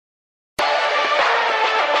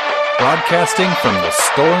Broadcasting from the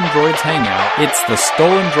Stolen Droids Hangout, it's the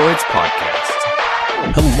Stolen Droids Podcast.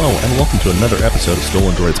 Hello, and welcome to another episode of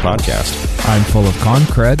Stolen Droids Podcast. I'm full of con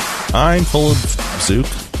cred. I'm full of Zook.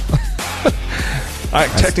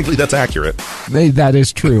 Technically, that's accurate. That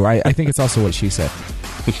is true. I think it's also what she said.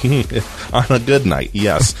 On a good night,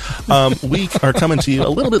 yes. We are coming to you a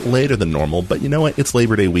little bit later than normal, but you know what? It's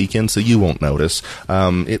Labor Day weekend, so you won't notice.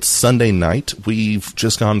 It's Sunday night. We've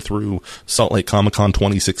just gone through Salt Lake Comic-Con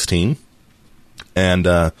 2016, and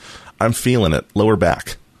I'm feeling it. Lower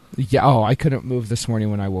back. Yeah. Oh, I couldn't move this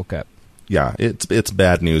morning when I woke up. Yeah, it's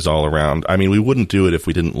bad news all around. I mean, we wouldn't do it if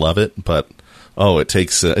we didn't love it, but it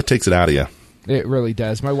takes it out of you. It really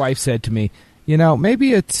does. My wife said to me, you know,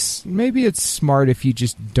 maybe it's smart if you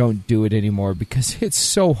just don't do it anymore because it's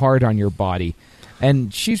so hard on your body.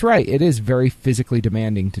 And she's right. It is very physically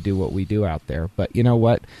demanding to do what we do out there. But you know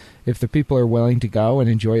what? If the people are willing to go and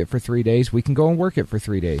enjoy it for 3 days, we can go and work it for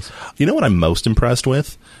 3 days. You know what I'm most impressed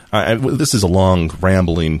with? This is a long,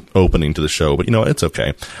 rambling opening to the show, but you know, it's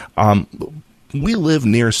okay. We live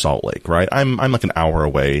near Salt Lake, right? I'm like an hour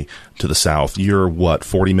away to the south. You're,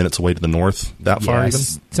 40 minutes away to the north? That far even?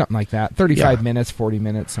 Something like that. 35 minutes, 40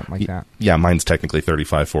 minutes, something like that. Yeah, mine's technically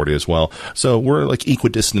 35, 40 as well. So we're like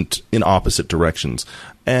equidistant in opposite directions.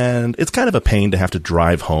 And it's kind of a pain to have to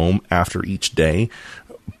drive home after each day.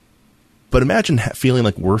 But imagine feeling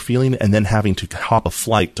like we're feeling and then having to hop a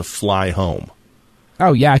flight to fly home.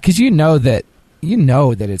 Oh, yeah, because you know that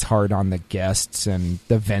it's hard on the guests and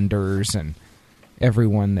the vendors and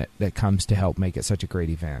everyone that comes to help make it such a great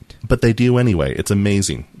event. But they do anyway. It's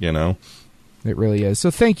amazing, you know? It really is.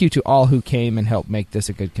 So thank you to all who came and helped make this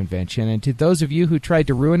a good convention. And to those of you who tried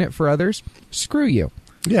to ruin it for others, screw you.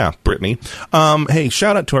 Yeah, Brittany. Hey,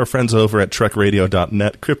 shout out to our friends over at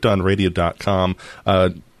TrekRadio.net, KryptonRadio.com,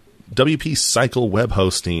 WP Cycle Web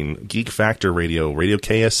Hosting, Geek Factor Radio, Radio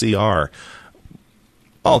KSCR.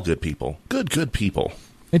 All good people. Good people.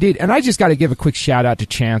 Indeed. And I just got to give a quick shout out to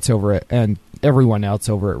Chance over at, and everyone else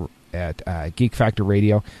over at Geek Factor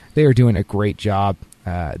Radio. They are doing a great job.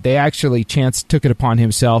 Chance took it upon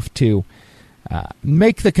himself to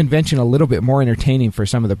make the convention a little bit more entertaining for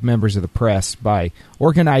some of the members of the press by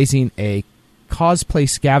organizing a cosplay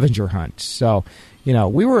scavenger hunt. So, you know,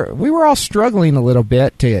 we were all struggling a little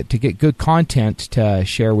bit to get good content to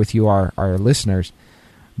share with you, our listeners.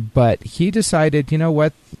 But he decided, you know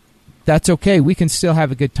what? That's okay. We can still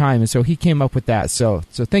have a good time, and so he came up with that. So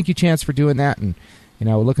thank you, Chance, for doing that, and you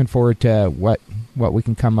know, looking forward to what we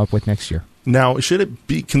can come up with next year. Now, should it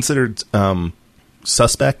be considered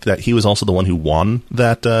suspect that he was also the one who won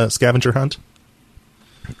that scavenger hunt?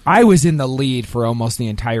 I was in the lead for almost the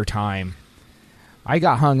entire time. I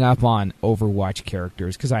got hung up on Overwatch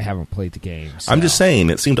characters because I haven't played the game. So. I'm just saying,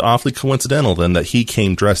 it seemed awfully coincidental then that he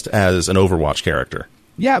came dressed as an Overwatch character.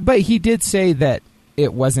 Yeah, but he did say that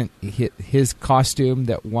it wasn't his costume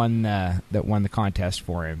that won the contest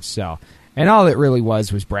for him. So, and all it really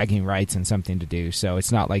was bragging rights and something to do. So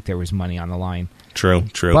it's not like there was money on the line. True.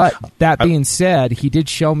 But that being said, he did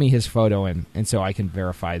show me his photo, and so I can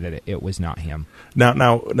verify that it was not him.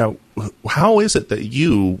 Now, how is it that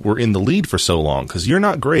you were in the lead for so long? Because you're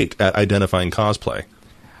not great at identifying cosplay.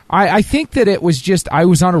 I think that it was just I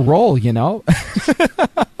was on a roll, you know.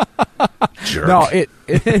 Jerk. No, it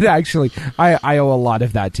actually I owe a lot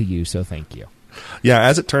of that to you, so thank you. Yeah,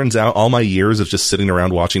 as it turns out, all my years of just sitting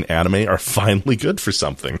around watching anime are finally good for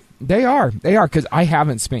something. They are, because I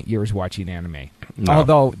haven't spent years watching anime. No.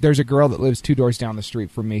 Although there's a girl that lives 2 doors down the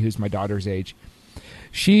street from me who's my daughter's age.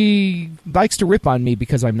 She likes to rip on me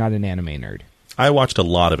because I'm not an anime nerd. I watched a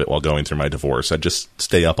lot of it while going through my divorce. I'd just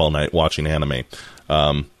stay up all night watching anime.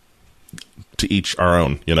 To each our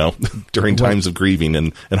own, you know, during times of grieving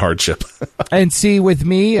and hardship. And see, with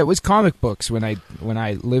me, it was comic books. When I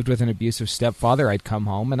lived with an abusive stepfather, I'd come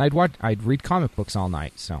home and I'd read comic books all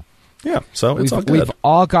night. So yeah, so it's all good. We've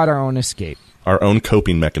all got our own escape, our own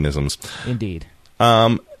coping mechanisms. Indeed.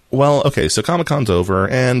 Well, okay, so Comic-Con's over,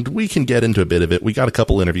 and we can get into a bit of it. We got a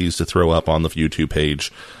couple interviews to throw up on the YouTube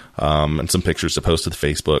page, and some pictures to post to the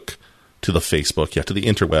Facebook. To the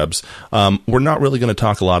interwebs. We're not really going to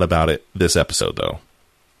talk a lot about it this episode, though.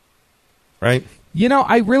 Right? You know,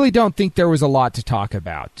 I really don't think there was a lot to talk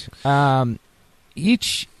about.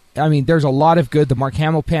 There's a lot of good. The Mark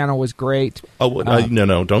Hamill panel was great.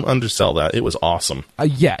 No, don't undersell that. It was awesome.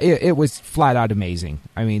 Yeah, it was flat out amazing.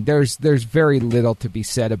 I mean, there's very little to be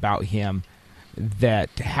said about him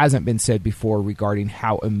that hasn't been said before regarding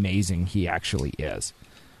how amazing he actually is.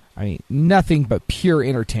 I mean, nothing but pure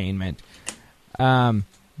entertainment.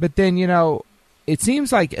 But then, you know, it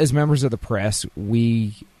seems like as members of the press,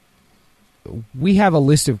 we have a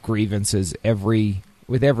list of grievances every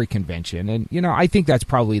with every convention. And, I think that's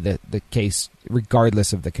probably the case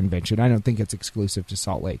regardless of the convention. I don't think it's exclusive to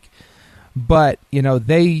Salt Lake. But,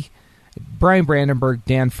 Brian Brandenburg,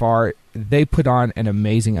 Dan Farr, they put on an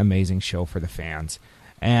amazing, amazing show for the fans.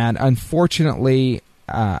 And unfortunately,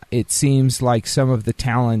 it seems like some of the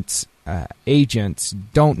talent's agents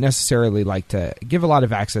don't necessarily like to give a lot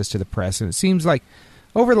of access to the press. And it seems like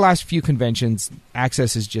over the last few conventions,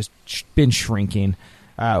 access has just been shrinking.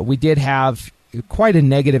 We did have quite a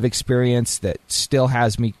negative experience that still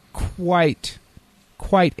has me quite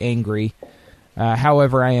angry.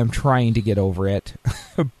 However, I am trying to get over it.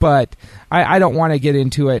 But I don't want to get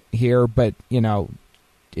into it here. But,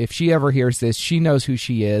 if she ever hears this, she knows who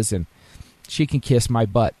she is, and she can kiss my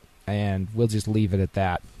butt, and we'll just leave it at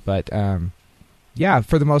that. But, yeah,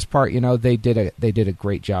 for the most part, they did a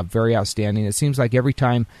great job. Very outstanding. It seems like every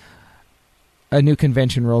time a new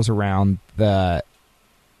convention rolls around, the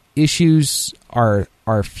issues are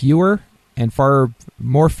fewer and far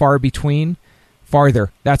between.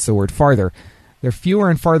 Farther. That's the word. Farther. They're fewer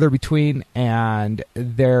and farther between, and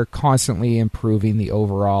they're constantly improving the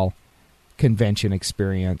overall convention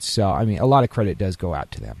experience. So, a lot of credit does go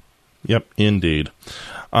out to them. Yep, indeed.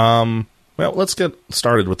 Well, let's get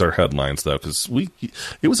started with our headlines, though, because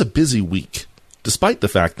it was a busy week, despite the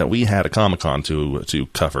fact that we had a Comic-Con to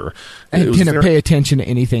cover. And didn't pay attention to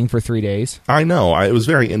anything for 3 days. I know. It was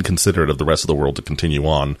very inconsiderate of the rest of the world to continue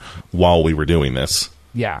on while we were doing this.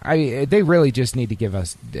 Yeah, they really just need to give a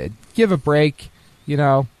break,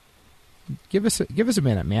 Give us a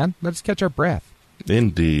minute, man. Let's catch our breath.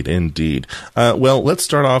 Indeed. Well, let's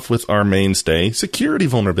start off with our mainstay, security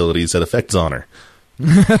vulnerabilities that affect Xoner.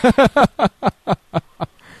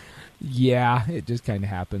 Yeah, it just kind of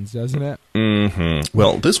happens, doesn't it? Mm-hmm.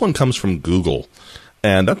 Well, this one comes from Google,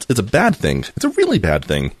 and it's a bad thing. It's a really bad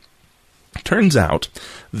thing. Turns out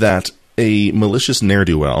that a malicious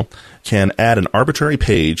ne'er-do-well can add an arbitrary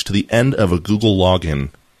page to the end of a Google login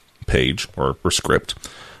page or script.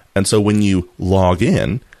 And so when you log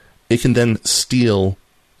in, it can then steal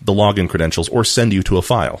the login credentials or send you to a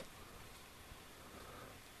file.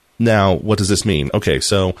 Now, what does this mean? Okay,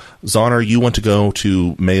 so Xoner, you want to go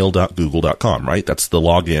to mail.google.com, right? That's the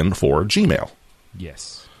login for Gmail.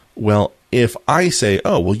 Yes. Well, if I say,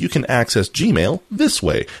 you can access Gmail this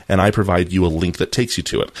way, and I provide you a link that takes you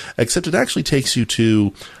to it, except it actually takes you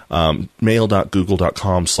to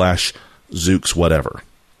mail.google.com/Zooks whatever.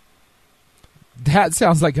 That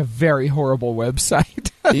sounds like a very horrible website.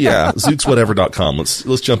 Yeah, zookswhatever.com.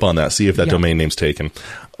 Let's jump on that, see if that domain name's taken.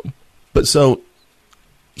 But so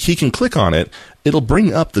he can click on it. It'll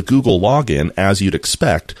bring up the Google login as you'd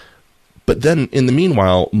expect. But then, in the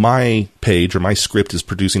meanwhile, my page or my script is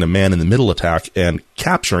producing a man-in-the-middle attack and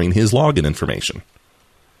capturing his login information.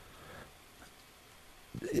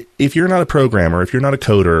 If you're not a programmer, if you're not a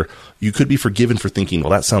coder, you could be forgiven for thinking,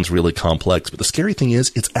 well, that sounds really complex. But the scary thing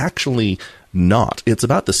is, it's actually not. It's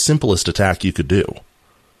about the simplest attack you could do.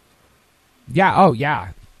 Yeah, oh,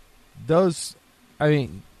 yeah. It's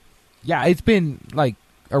been,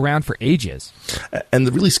 around for ages. And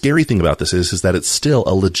the really scary thing about this is that it's still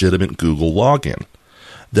a legitimate Google login.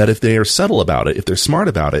 That if they are subtle about it, if they're smart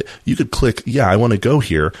about it, you could click, I want to go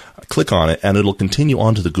here, click on it, and it'll continue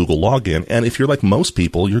on to the Google login. And if you're like most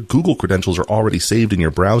people, your Google credentials are already saved in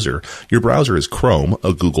your browser. Your browser is Chrome,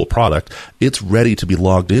 a Google product. It's ready to be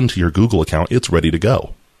logged into your Google account. It's ready to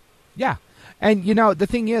go. Yeah. And, the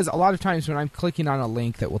thing is, a lot of times when I'm clicking on a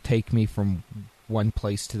link that will take me from one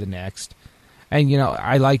place to the next, and,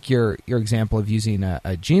 I like your example of using a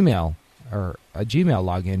Gmail or a Gmail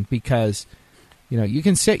login because, you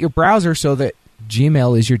can set your browser so that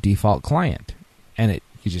Gmail is your default client. And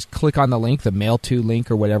you just click on the link, the Mail To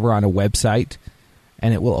link or whatever on a website,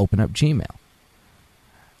 and it will open up Gmail.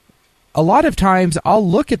 A lot of times I'll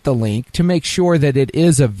look at the link to make sure that it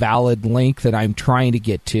is a valid link that I'm trying to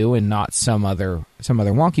get to and not some other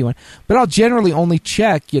wonky one. But I'll generally only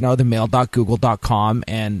check, the mail.google.com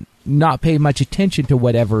and not pay much attention to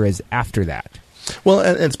whatever is after that. Well,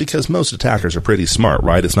 and it's because most attackers are pretty smart,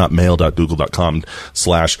 right? It's not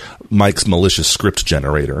mail.google.com/Mike's malicious script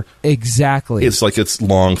generator. Exactly. It's like its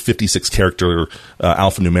long 56-character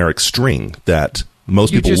alphanumeric string that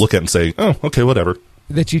most people look at and say, oh, okay, whatever.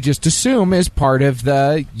 That you just assume is part of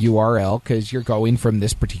the URL because you're going from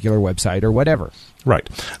this particular website or whatever. Right.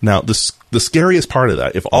 Now, the scariest part of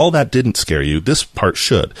that, if all that didn't scare you, this part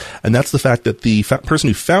should. And that's the fact that the person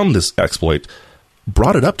who found this exploit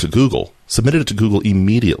brought it up to Google, submitted it to Google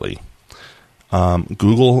immediately.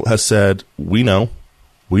 Google has said, we know,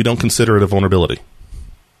 we don't consider it a vulnerability.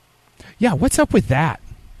 Yeah, what's up with that?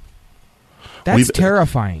 That's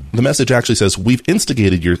terrifying. The message actually says, we've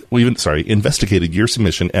investigated your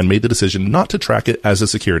submission and made the decision not to track it as a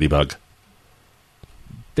security bug.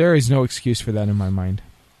 There is no excuse for that in my mind.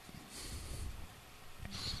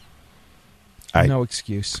 No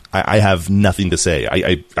excuse. I have nothing to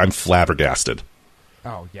say. I'm flabbergasted.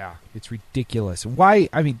 Oh, yeah. It's ridiculous. Why?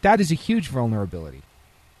 I mean, that is a huge vulnerability.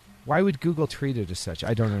 Why would Google treat it as such?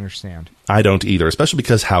 I don't understand. I don't either, especially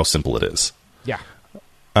because how simple it is. Yeah.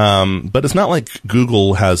 But it's not like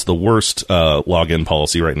Google has the worst login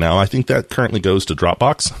policy right now. I think that currently goes to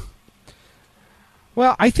Dropbox.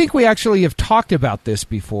 Well, I think we actually have talked about this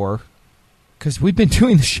before because we've been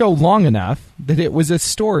doing the show long enough that it was a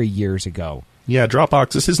story years ago. Yeah,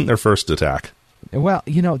 Dropbox, this isn't their first attack. Well,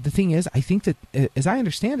 the thing is, I think that, as I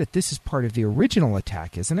understand it, this is part of the original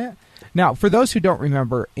attack, isn't it? Now, for those who don't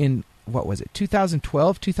remember, in,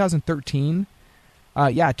 2012, 2013?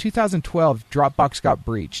 2012, Dropbox got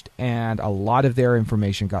breached, and a lot of their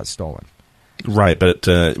information got stolen. Right, but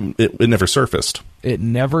it never surfaced. It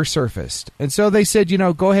never surfaced. And so they said,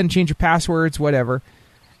 go ahead and change your passwords, whatever.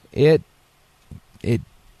 It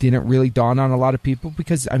didn't really dawn on a lot of people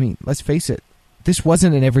because, let's face it, this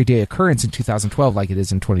wasn't an everyday occurrence in 2012 like it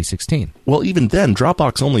is in 2016. Well, even then,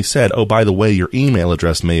 Dropbox only said, oh, by the way, your email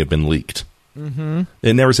address may have been leaked. Mm-hmm.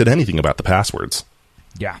 It never said anything about the passwords.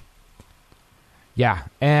 Yeah. Yeah,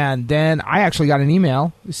 and then I actually got an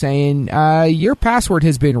email saying, your password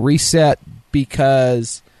has been reset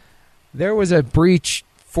because there was a breach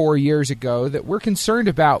 4 years ago that we're concerned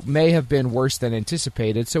about may have been worse than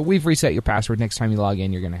anticipated, so we've reset your password. Next time you log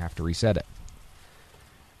in, you're going to have to reset it.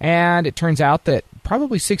 And it turns out that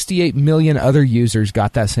probably 68 million other users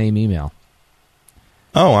got that same email.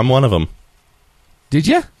 Oh, I'm one of them. Did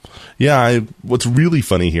you? Yeah, what's really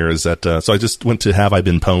funny here is that, so I just went to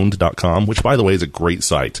haveibeenpwned.com, which, by the way, is a great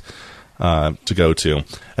site to go to.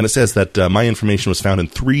 And it says that my information was found in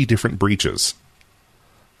 3 different breaches.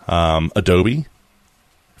 Adobe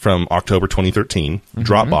from October 2013,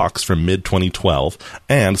 Dropbox from mid-2012,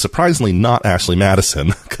 and surprisingly not Ashley Madison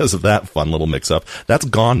because of that fun little mix-up. That's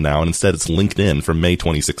gone now, and instead it's LinkedIn from May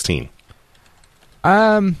 2016.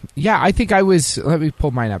 Yeah, I think I was, let me pull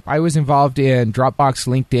mine up. I was involved in Dropbox,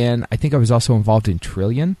 LinkedIn. I think I was also involved in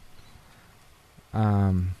Trillion,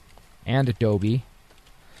 and Adobe.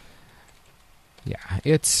 Yeah,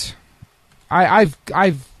 it's, I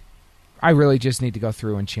really just need to go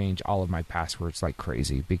through and change all of my passwords like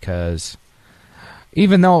crazy because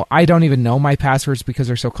even though I don't even know my passwords because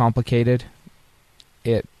they're so complicated,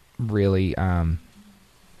 it really,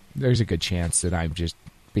 there's a good chance that I'm just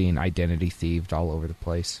being identity thieved all over the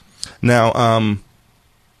place. Now,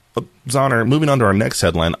 Zahner, moving on to our next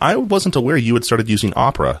headline, I wasn't aware you had started using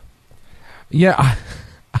Opera. Yeah,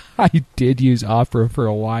 I did use Opera for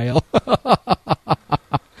a while.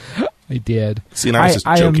 I did. See, and I was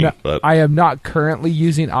just joking. I am not currently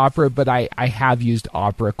using Opera, but I have used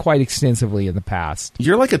Opera quite extensively in the past.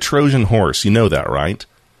 You're like a Trojan horse. You know that, right?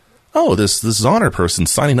 Oh, this Zahner person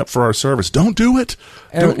signing up for our service. Don't do it.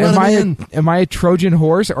 Don't let him in. Am I a Trojan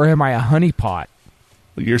horse or am I a honeypot?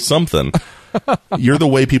 You're something. You're the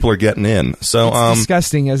way people are getting in. So it's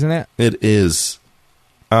disgusting, isn't it? It is.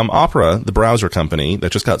 Opera, the browser company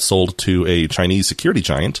that just got sold to a Chinese security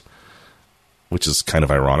giant, which is kind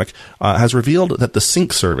of ironic, has revealed that the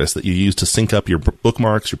sync service that you use to sync up your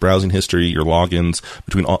bookmarks, your browsing history, your logins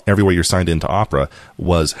between everywhere you're signed into Opera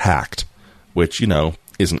was hacked, which,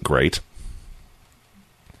 isn't great.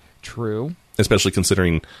 True. Especially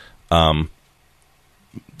considering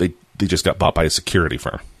they just got bought by a security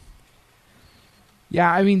firm.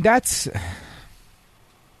 Yeah, that's...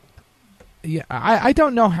 Yeah, I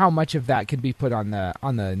don't know how much of that could be put on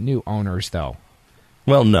the new owners, though.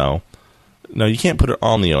 Well, no. No, you can't put it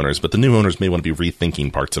on the owners, but the new owners may want to be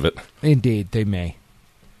rethinking parts of it. Indeed, they may.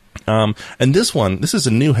 And this is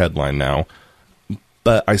a new headline now,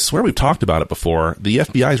 but I swear we've talked about it before. The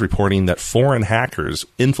FBI is reporting that foreign hackers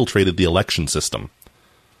infiltrated the election system.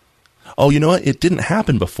 Oh, you know what? It didn't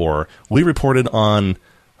happen before. We reported on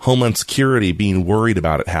Homeland Security being worried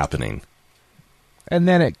about it happening. And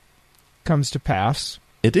then it comes to pass.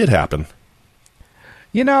 It did happen.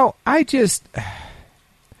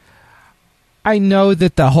 I know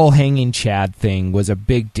that the whole hanging Chad thing was a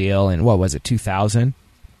big deal in, 2000?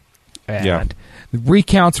 And yeah. The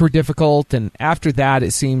recounts were difficult, and after that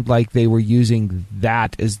it seemed like they were using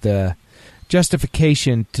that as the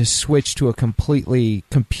justification to switch to a completely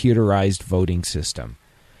computerized voting system.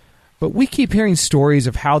 But we keep hearing stories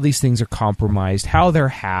of how these things are compromised, how they're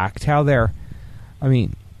hacked, how they're,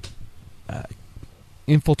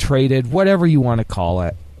 infiltrated, whatever you want to call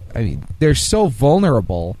it. They're so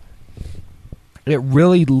vulnerable. it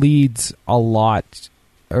really leaves a lot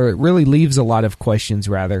of questions,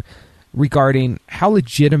 rather, regarding how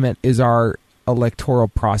legitimate is our electoral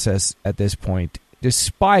process at this point,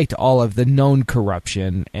 despite all of the known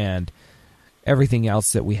corruption and everything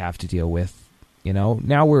else that we have to deal with. You know,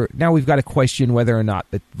 now we've got to question whether or not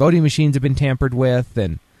the voting machines have been tampered with,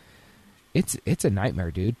 and it's a nightmare,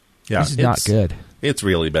 dude. Yeah, this is not good. It's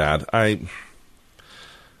really bad.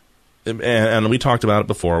 And we talked about it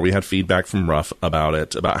before. We had feedback from Ruff about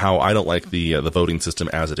it, about how I don't like the voting system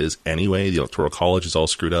as it is anyway. The Electoral College is all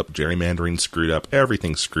screwed up. Gerrymandering's screwed up.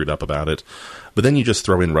 Everything's screwed up about it. But then you just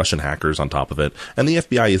throw in Russian hackers on top of it. And the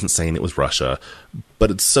FBI isn't saying it was Russia, but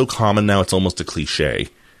it's so common now it's almost a cliche.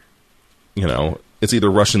 You know, it's either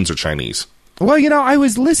Russians or Chinese. Well, you know, I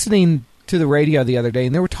was listening to the radio the other day,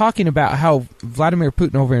 and they were talking about how Vladimir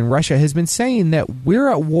Putin over in Russia has been saying that we're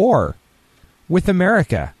at war with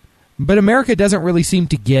America. But America doesn't really seem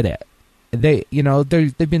to get it.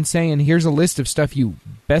 They've been saying, here's a list of stuff you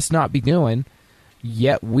best not be doing,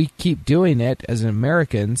 yet we keep doing it as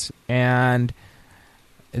Americans, and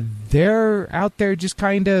they're out there just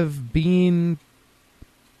kind of being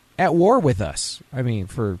at war with us. I mean,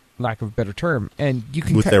 for lack of a better term. And you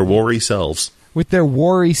can with their worry selves. With their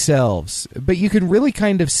worry selves. But you can really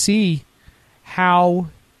kind of see how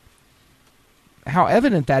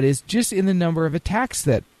evident that is just in the number of attacks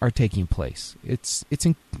that are taking place. It's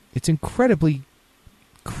incredibly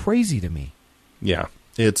crazy to me. Yeah,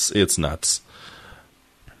 it's nuts.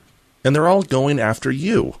 And they're all going after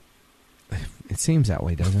you. It seems that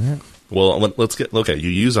way, doesn't it? Well, let's get... Okay, you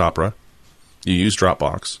use Opera. You use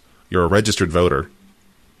Dropbox. You're a registered voter.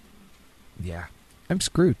 Yeah. I'm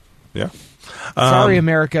screwed. Yeah. Sorry,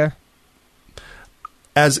 America.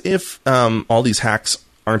 As if all these hacks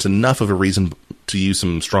aren't enough of a reason to use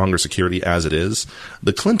some stronger security as it is,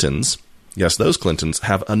 the Clintons, yes, those Clintons,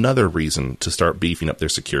 have another reason to start beefing up their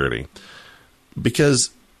security.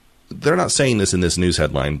 Because they're not saying this in this news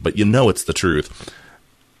headline, but you know it's the truth.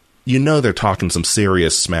 You know they're talking some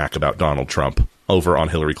serious smack about Donald Trump over on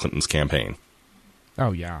Hillary Clinton's campaign.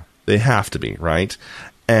 Oh, yeah. They have to be, right?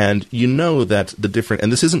 And you know that the different...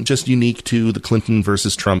 And this isn't just unique to the Clinton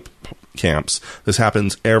versus Trump camps. This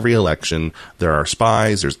happens every election. There are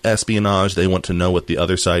spies. There's espionage. They want to know what the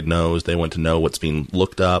other side knows. They want to know what's being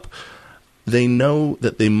looked up. They know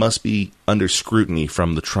that they must be under scrutiny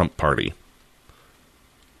from the Trump party.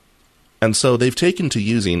 And so they've taken to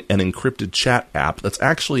using an encrypted chat app that's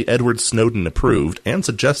actually Edward Snowden approved and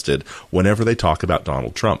suggested whenever they talk about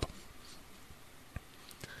Donald Trump.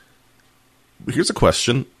 Here's a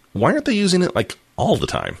question. Why aren't they using it, like, all the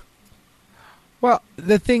time? Well,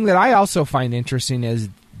 the thing that I also find interesting is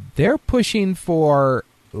they're pushing for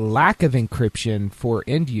lack of encryption for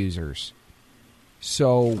end users.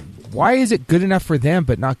 So why is it good enough for them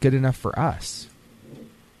but not good enough for us?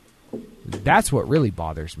 That's what really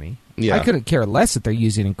bothers me. Yeah. I couldn't care less that they're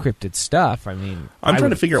using encrypted stuff. I mean, I'm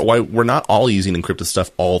trying to figure out why we're not all using encrypted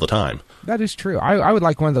stuff all the time. That is true. I would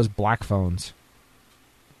like one of those black phones.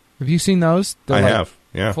 Have you seen those? They're I have,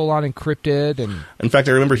 yeah. Full on encrypted. And in fact,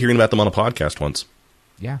 I remember hearing about them on a podcast once.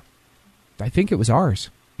 Yeah. I think it was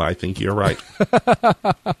ours. I think you're right.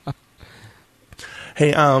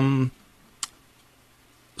 Hey,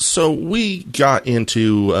 so we got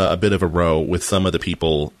into a bit of a row with some of the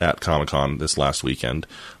people at Comic-Con this last weekend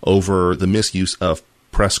over the misuse of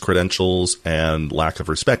press credentials and lack of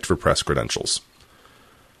respect for press credentials.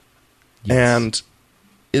 Yes. And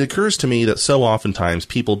it occurs to me that so oftentimes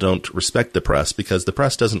people don't respect the press because the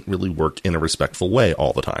press doesn't really work in a respectful way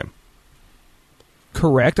all the time.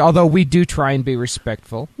 Correct, although we do try and be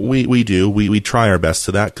respectful. We do. We try our best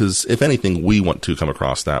to that because, if anything, we want to come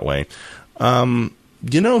across that way.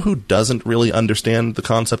 You know who doesn't really understand the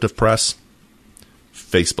concept of press?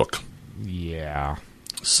 Facebook. Yeah.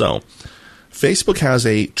 So, Facebook has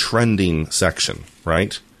a trending section,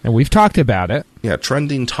 right? And we've talked about it. Yeah,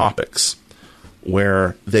 trending topics,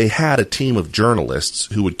 where they had a team of journalists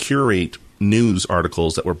who would curate news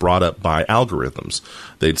articles that were brought up by algorithms.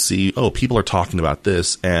 They'd see, oh, people are talking about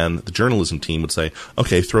this, and the journalism team would say,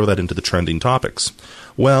 okay, throw that into the trending topics.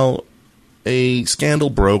 Well, a scandal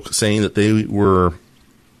broke saying that they were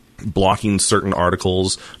blocking certain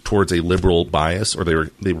articles towards a liberal bias, or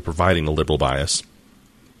they were providing a liberal bias,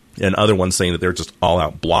 and other ones saying that they're just all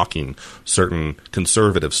out blocking certain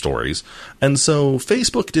conservative stories. And so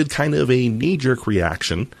Facebook did kind of a knee-jerk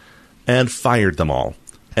reaction and fired them all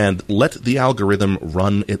and let the algorithm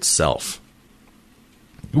run itself.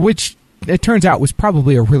 Which, it turns out, was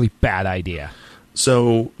probably a really bad idea.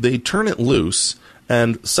 So they turn it loose,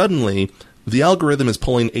 and suddenly The algorithm is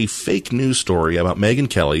pulling a fake news story about Megyn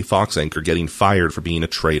Kelly, Fox anchor, getting fired for being a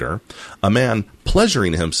traitor, a man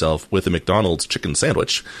pleasuring himself with a McDonald's chicken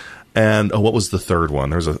sandwich, and what was the third one?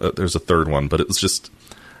 There's a third one, but it was just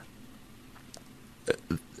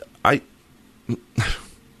What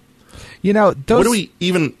do we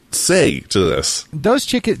even say to this?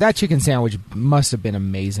 That chicken sandwich must have been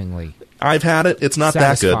amazingly. I've had it. It's not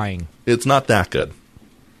satisfying. That good. It's not that good.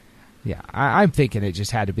 Yeah, I'm thinking it just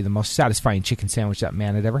had to be the most satisfying chicken sandwich that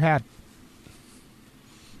man had ever had.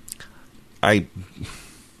 I'm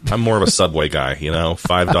more of a Subway guy,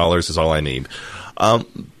 $5 is all I need. But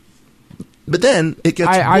then it gets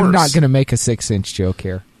worse. I'm not going to make a 6-inch joke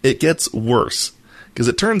here. It gets worse because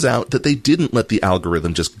it turns out that they didn't let the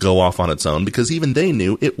algorithm just go off on its own because even they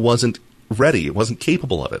knew it wasn't ready. It wasn't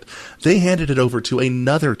capable of it. They handed it over to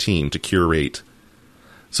another team to curate.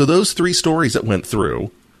 So those 3 stories that went through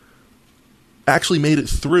actually made it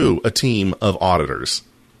through a team of auditors.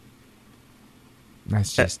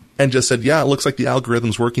 That's just... And just said, yeah, it looks like the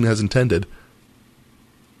algorithm's working as intended.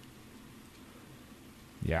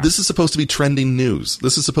 Yeah. This is supposed to be trending news.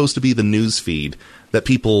 This is supposed to be the news feed that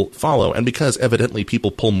people follow. And because evidently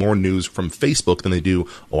people pull more news from Facebook than they do,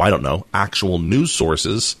 actual news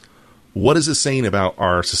sources, what is this saying about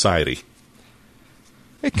our society?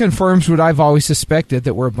 It confirms what I've always suspected,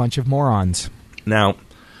 that we're a bunch of morons. Now,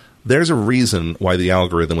 there's a reason why the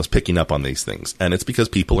algorithm was picking up on these things, and it's because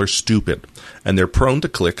people are stupid, and they're prone to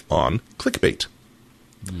click on clickbait.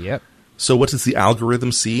 Yep. So what does the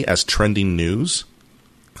algorithm see as trending news?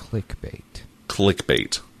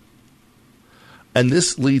 Clickbait. And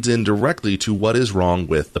this leads in directly to what is wrong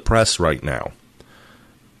with the press right now.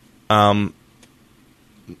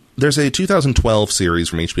 There's a 2012 series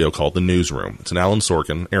from HBO called The Newsroom. It's an Aaron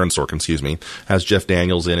Sorkin, has Jeff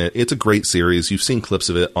Daniels in it. It's a great series. You've seen clips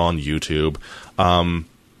of it on YouTube.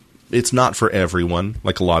 It's not for everyone,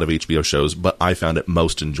 like a lot of HBO shows, but I found it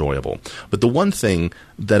most enjoyable. But the one thing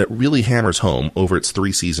that it really hammers home over its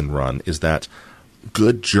 3-season run is that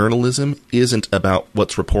good journalism isn't about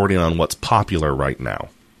what's reporting on what's popular right now.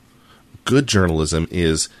 Good journalism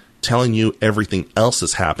is telling you everything else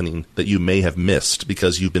is happening that you may have missed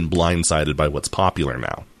because you've been blindsided by what's popular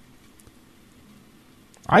now.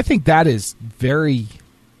 I think that is a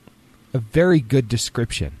very good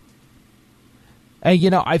description.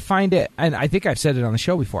 And, I find it, and I think I've said it on the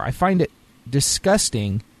show before, I find it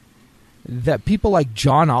disgusting that people like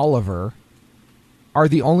John Oliver are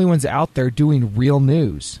the only ones out there doing real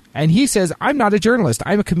news. And he says, I'm not a journalist,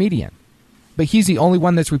 I'm a comedian. But he's the only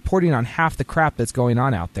one that's reporting on half the crap that's going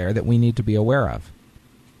on out there that we need to be aware of.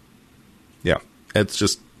 Yeah, it's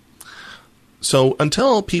just... So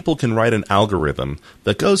until people can write an algorithm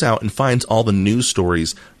that goes out and finds all the news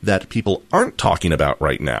stories that people aren't talking about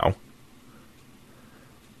right now,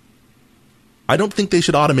 I don't think they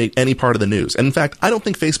should automate any part of the news. And in fact, I don't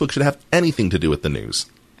think Facebook should have anything to do with the news.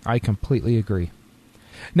 I completely agree.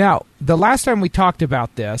 Now, the last time we talked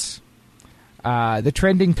about this... the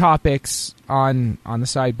trending topics on the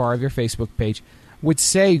sidebar of your Facebook page would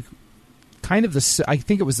say kind of I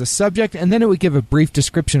think it was the subject, and then it would give a brief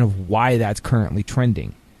description of why that's currently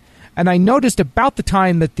trending. And I noticed about the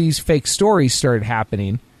time that these fake stories started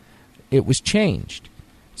happening, it was changed.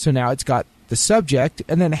 So now it's got the subject,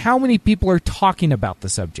 and then how many people are talking about the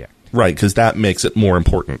subject. Right, because that makes it more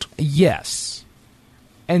important. Yes.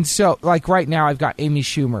 And so, like right now, I've got Amy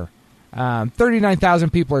Schumer. 39,000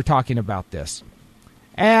 people are talking about this.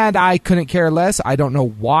 And I couldn't care less. I don't know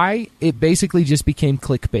why. It basically just became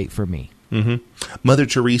clickbait for me. Mm-hmm. Mother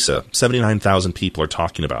Teresa, 79,000 people are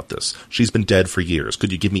talking about this. She's been dead for years.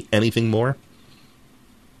 Could you give me anything more?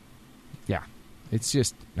 Yeah. It's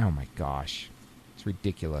just, oh my gosh. It's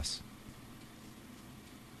ridiculous.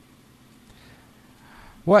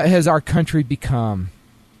 What has our country become?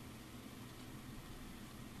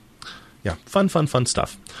 Yeah, fun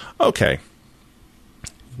stuff. Okay.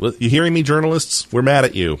 Well, you hearing me, journalists? We're mad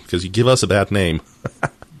at you because you give us a bad name.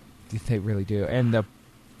 They really do. And the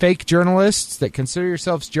fake journalists that consider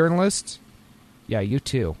yourselves journalists, yeah, you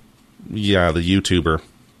too. Yeah, the YouTuber.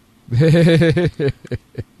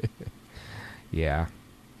 Yeah.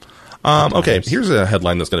 Okay, here's a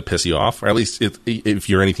headline that's going to piss you off, or at least if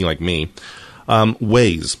you're anything like me.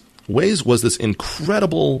 Waze. Waze was this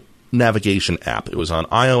incredible navigation app. It was on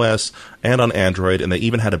iOS and on Android, and they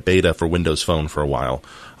even had a beta for Windows Phone for a while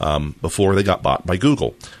before they got bought by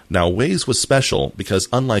Google. Now, Waze was special because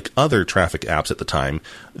unlike other traffic apps at the time,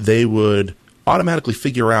 they would automatically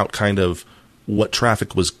figure out kind of what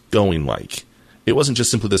traffic was going like. It wasn't just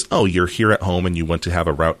simply this, oh, you're here at home and you want to have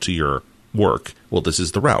a route to your work. Well, this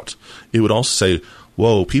is the route. It would also say,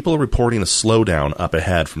 whoa, people are reporting a slowdown up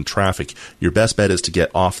ahead from traffic. Your best bet is to get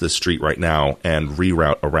off this street right now and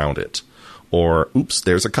reroute around it. Or, oops,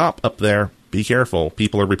 there's a cop up there. Be careful.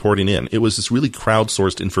 People are reporting in. It was this really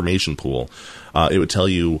crowdsourced information pool. It would tell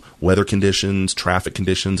you weather conditions, traffic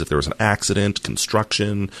conditions, if there was an accident,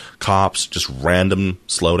 construction, cops, just random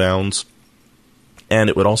slowdowns. And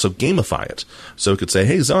it would also gamify it. So it could say,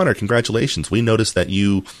 hey, Zoner, congratulations. We noticed that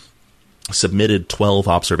you submitted 12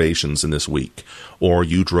 observations in this week, or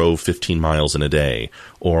you drove 15 miles in a day,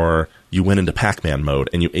 or you went into Pac-Man mode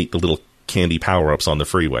and you ate the little candy power-ups on the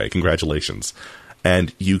freeway. Congratulations.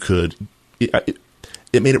 And you could, it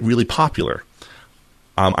made it really popular.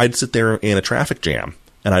 I'd sit there in a traffic jam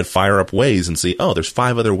and I'd fire up Waze and see, oh, there's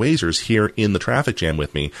 5 other Wazers here in the traffic jam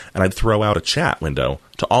with me. And I'd throw out a chat window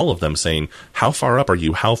to all of them saying, how far up are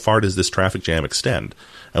you? How far does this traffic jam extend?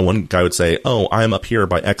 And one guy would say, oh, I'm up here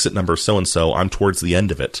by exit number so-and-so. I'm towards the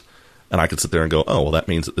end of it. And I could sit there and go, oh, well, that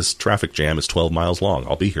means that this traffic jam is 12 miles long.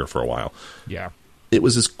 I'll be here for a while. Yeah. It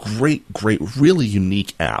was this great, really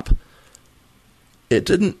unique app. It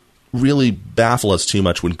didn't really baffle us too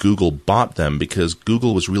much when Google bought them, because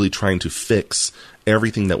Google was really trying to fix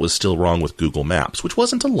everything that was still wrong with Google Maps, which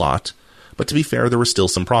wasn't a lot, but to be fair, there were still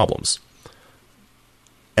some problems.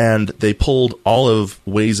 And they pulled all of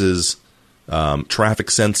Waze's traffic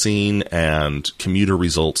sensing and commuter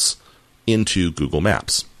results into Google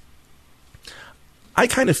Maps. I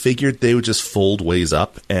kind of figured they would just fold Waze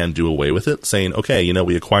up and do away with it, saying, okay,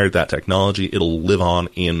 we acquired that technology, it'll live on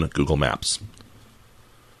in Google Maps.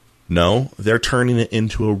 No, they're turning it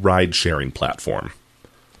into a ride-sharing platform.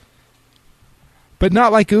 But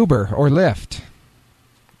not like Uber or Lyft.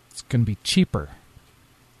 It's going to be cheaper.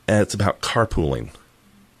 And it's about carpooling.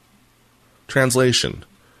 Translation.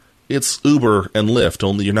 It's Uber and Lyft,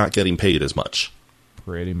 only you're not getting paid as much.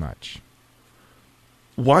 Pretty much.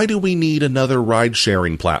 Why do we need another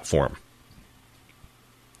ride-sharing platform?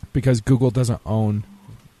 Because Google doesn't own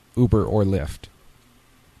Uber or Lyft.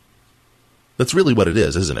 That's really what it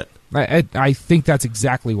is, isn't it? I think that's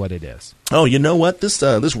exactly what it is. Oh, you know what? This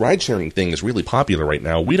ride-sharing thing is really popular right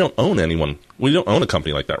now. We don't own anyone. We don't own a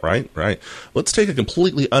company like that, right? Right. Let's take a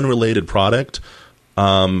completely unrelated product.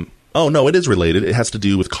 Oh, no, it is related. It has to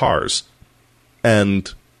do with cars.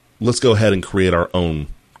 And let's go ahead and create our own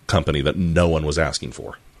company that no one was asking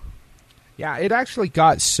for. Yeah, it actually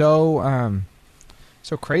got so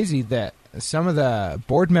crazy that some of the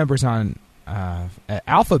board members on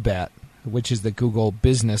Alphabet, which is the Google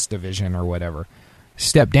business division or whatever,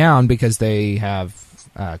 stepped down because they have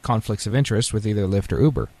conflicts of interest with either Lyft or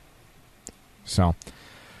Uber. So,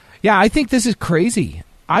 yeah, I think this is crazy.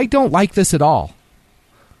 I don't like this at all.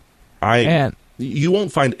 You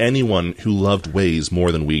won't find anyone who loved Waze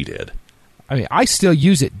more than we did. I mean, I still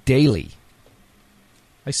use it daily.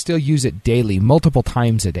 Multiple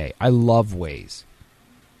times a day. I love Waze.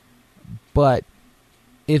 But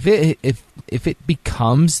if it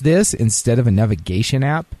becomes this instead of a navigation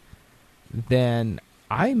app, then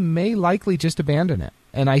I may likely just abandon it.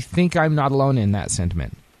 And I think I'm not alone in that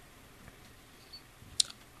sentiment.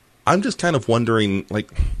 I'm just kind of wondering,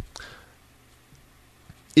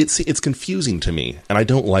 it's confusing to me, and I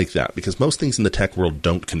don't like that, because most things in the tech world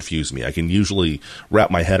don't confuse me. I can usually wrap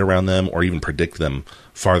my head around them or even predict them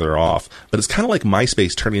farther off. But it's kind of like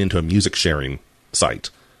MySpace turning into a music sharing site.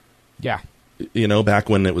 Yeah. Back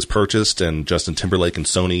when it was purchased and Justin Timberlake and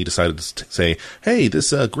Sony decided to say, hey,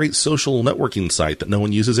 this great social networking site that no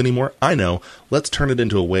one uses anymore, I know, let's turn it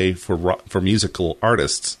into a way for musical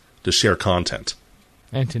artists to share content.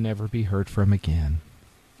 And to never be heard from again.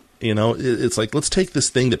 It's like, let's take this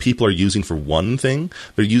thing that people are using for one thing.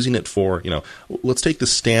 They're using it for, let's take the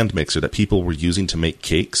stand mixer that people were using to make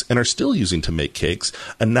cakes and are still using to make cakes,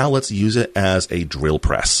 and now let's use it as a drill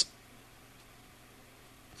press.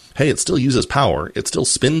 Hey, it still uses power. It still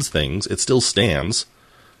spins things. It still stands.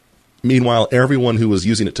 Meanwhile, everyone who was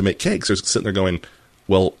using it to make cakes are sitting there going,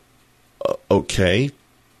 well, okay,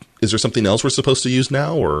 is there something else we're supposed to use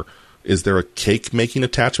now? Or is there a cake-making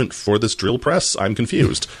attachment for this drill press? I'm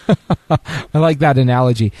confused. I like that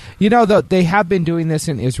analogy. They have been doing this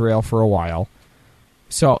in Israel for a while.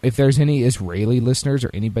 So if there's any Israeli listeners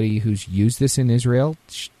or anybody who's used this in Israel,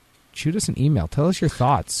 shoot us an email. Tell us your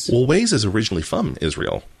thoughts. Well, Waze is originally from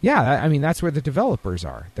Israel. Yeah, I mean, that's where the developers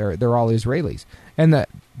are. They're all Israelis. And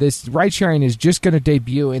this ride-sharing is just going to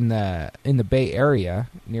debut in the Bay Area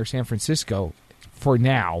near San Francisco for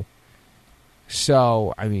now.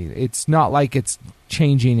 So, I mean, it's not like it's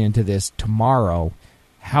changing into this tomorrow.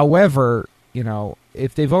 However,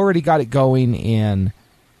 if they've already got it going in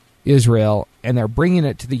Israel and they're bringing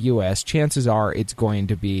it to the U.S., chances are it's going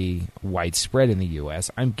to be widespread in the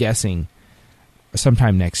U.S. I'm guessing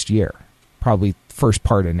sometime next year, probably first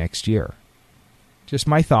part of next year. Just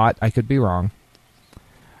my thought. I could be wrong.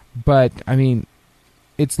 But, I mean,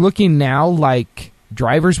 it's looking now like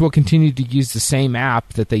drivers will continue to use the same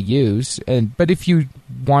app that they use, but if you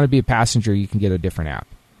want to be a passenger, you can get a different app.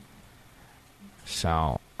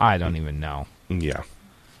 So, I don't even know. Yeah.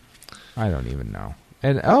 I don't even know.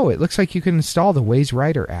 And, it looks like you can install the Waze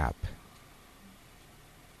Rider app.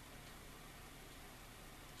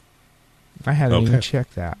 I haven't even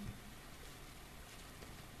checked that.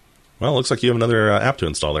 Well, it looks like you have another app to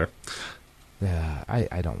install there.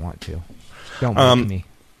 I don't want to. Don't make me.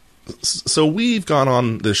 So we've gone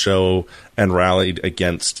on this show and rallied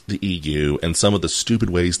against the EU and some of the stupid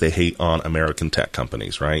ways they hate on American tech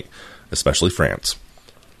companies, right? Especially France.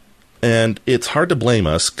 And it's hard to blame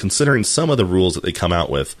us, considering some of the rules that they come out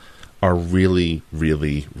with are really,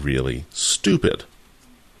 really, really stupid.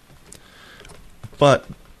 But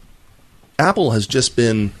Apple has just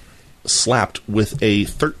been slapped with a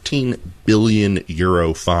 13 billion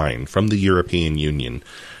euro fine from the European Union.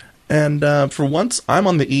 And for once, I'm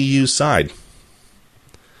on the EU side.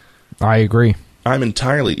 I agree. I'm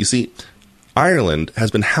entirely... You see, Ireland has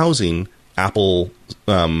been housing Apple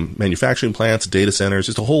manufacturing plants, data centers,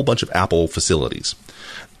 just a whole bunch of Apple facilities.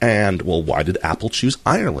 And, well, why did Apple choose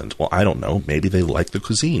Ireland? Well, I don't know. Maybe they like the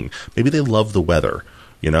cuisine. Maybe they love the weather.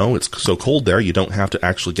 You know, it's so cold there, you don't have to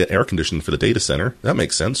actually get air conditioning for the data center. That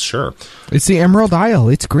makes sense, sure. It's the Emerald Isle.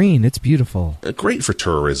 It's green. It's beautiful. Great for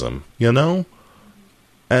tourism, you know?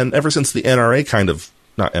 And ever since the NRA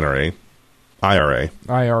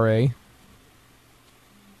IRA.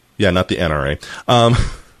 Yeah, not the NRA.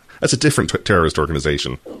 That's a different terrorist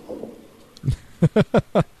organization.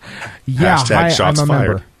 Yeah, Hashtag shots I'm a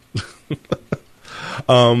fired.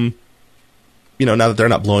 Member. You know, now that they're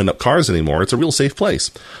not blowing up cars anymore, it's a real safe place.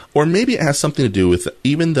 Or maybe it has something to do with,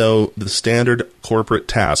 even though the standard corporate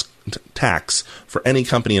tax for any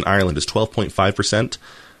company in Ireland is 12.5%,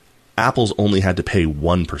 Apple's only had to pay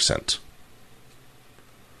 1%.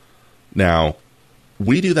 Now,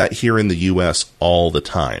 we do that here in the U.S. all the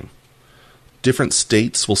time. Different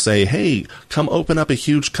states will say, hey, come open up a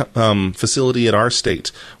huge facility at our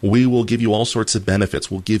state. We will give you all sorts of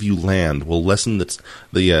benefits. We'll give you land. We'll lessen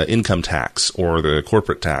the income tax or the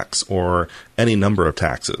corporate tax or any number of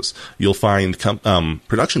taxes. You'll find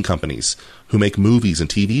production companies who make movies and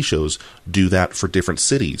TV shows do that for different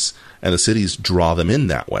cities, and the cities draw them in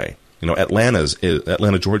that way. You know,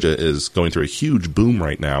 Atlanta, Georgia is going through a huge boom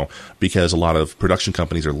right now because a lot of production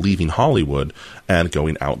companies are leaving Hollywood and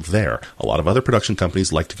going out there. A lot of other production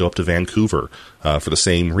companies like to go up to Vancouver for the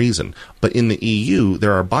same reason. But in the EU,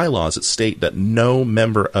 there are bylaws that state that no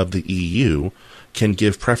member of the EU can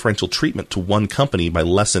give preferential treatment to one company by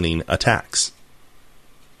lessening a tax.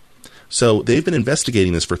 So they've been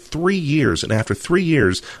investigating this for 3 years, and after 3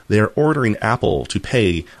 years, they are ordering Apple to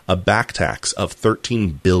pay a back tax of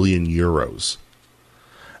 13 billion euros.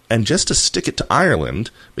 And just to stick it to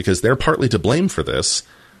Ireland, because they're partly to blame for this,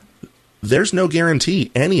 there's no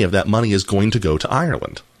guarantee any of that money is going to go to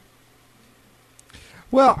Ireland.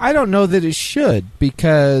 Well, I don't know that it should,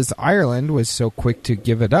 because Ireland was so quick to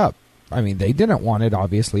give it up. I mean, they didn't want it,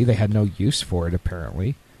 obviously. They had no use for it,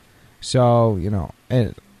 apparently. So, you know,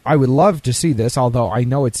 and I would love to see this, although I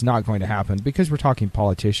know it's not going to happen because we're talking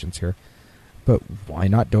politicians here. But why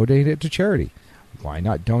not donate it to charity? Why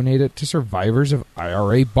not donate it to survivors of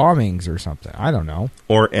IRA bombings or something? I don't know.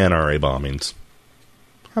 Or NRA bombings.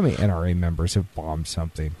 How many NRA members have bombed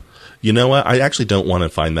something? You know what? I actually don't want to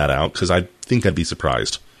find that out because I think I'd be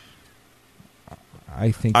surprised.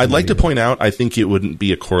 I'd like to point out, I think it wouldn't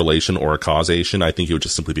be a correlation or a causation. I think it would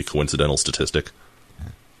just simply be a coincidental statistic.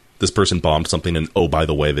 This person bombed something, and oh, by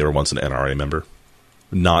the way, they were once an NRA member.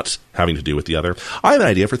 Not having to do with the other. I have an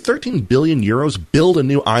idea. For 13 billion euros, build a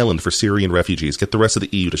new island for Syrian refugees. Get the rest of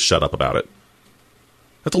the EU to shut up about it.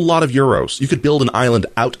 That's a lot of euros. You could build an island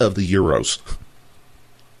out of the euros.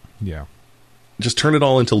 Yeah. Just turn it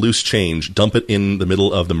all into loose change, dump it in the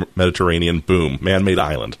middle of the Mediterranean, boom, man-made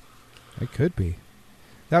island. It could be.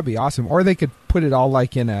 That'd be awesome. Or they could put it all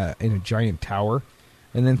like in a giant tower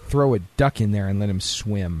and then throw a duck in there and let him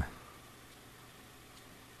swim.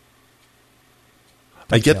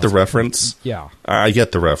 I get the reference. Yeah. I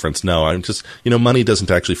get the reference. No, I'm just, money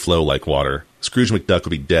doesn't actually flow like water. Scrooge McDuck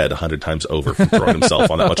would be dead 100 times over from throwing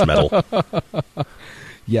himself on that much metal.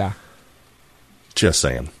 Yeah. Just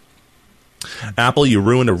saying. Apple, you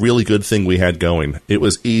ruined a really good thing we had going. It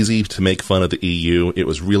was easy to make fun of the EU. It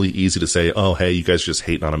was really easy to say, oh, hey, you guys just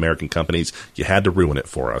hating on American companies. You had to ruin it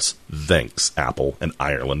for us. Thanks, Apple and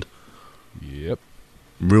Ireland. Yep.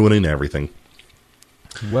 Ruining everything.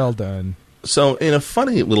 Well done. So, in a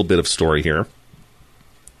funny little bit of story here,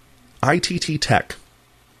 ITT Tech.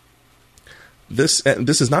 This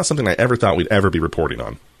is not something I ever thought we'd ever be reporting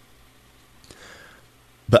on.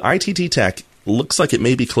 But ITT Tech looks like it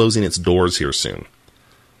may be closing its doors here soon.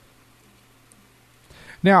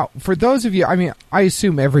 Now, for those of you, I mean, I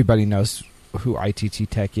assume everybody knows who ITT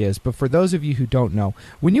Tech is, but for those of you who don't know,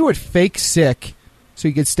 when you would fake sick so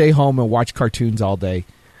you could stay home and watch cartoons all day,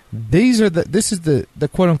 this is the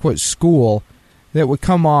quote-unquote school that would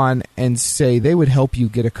come on and say they would help you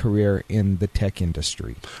get a career in the tech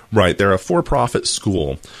industry. Right. They're a for-profit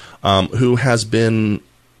school who has been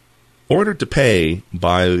ordered to pay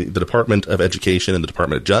by the Department of Education and the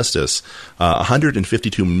Department of Justice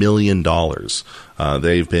 $152 million.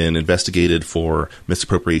 They've been investigated for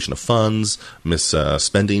misappropriation of funds,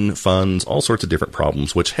 misspending funds, all sorts of different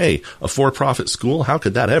problems, which, hey, a for-profit school, how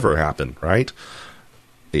could that ever happen, right?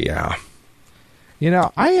 Yeah. You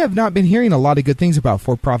know, I have not been hearing a lot of good things about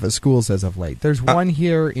for-profit schools as of late. There's one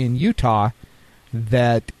here in Utah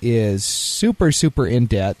that is super, super in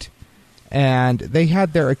debt, and they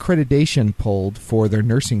had their accreditation pulled for their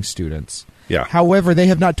nursing students. Yeah. However, they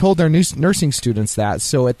have not told their nursing students that,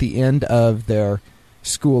 so at the end of their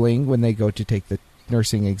schooling, when they go to take the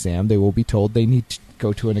nursing exam, they will be told they need to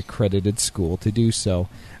go to an accredited school to do so.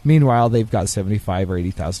 Meanwhile, they've got $75,000 or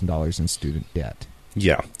 $80,000 in student debt.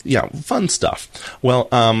 Yeah, fun stuff. Well,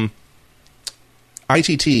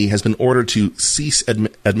 ITT has been ordered to cease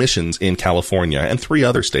admissions in California and 3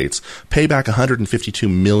 other states, pay back $152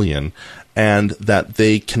 million, and that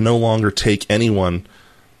they can no longer take anyone.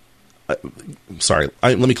 Let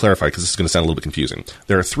me clarify because this is going to sound a little bit confusing.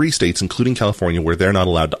 There are 3 states, including California, where they're not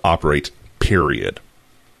allowed to operate, period.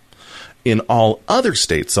 In all other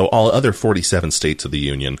states, so all other 47 states of the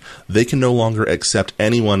union, they can no longer accept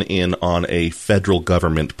anyone in on a federal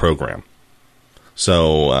government program.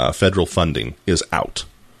 So federal funding is out.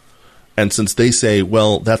 And since they say,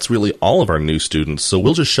 well, that's really all of our new students, so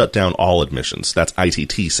we'll just shut down all admissions. That's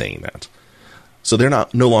ITT saying that. So they're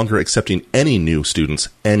no longer accepting any new students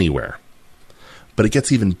anywhere. But it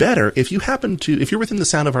gets even better if you're within the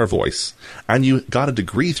sound of our voice and you got a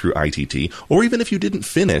degree through ITT, or even if you didn't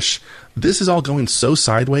finish, this is all going so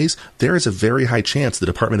sideways, there is a very high chance the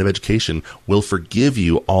Department of Education will forgive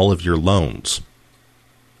you all of your loans.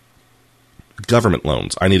 Government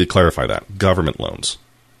loans. I need to clarify that. Government loans.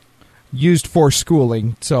 Used for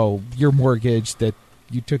schooling, so your mortgage that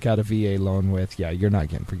you took out a VA loan with, yeah, you're not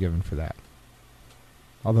getting forgiven for that.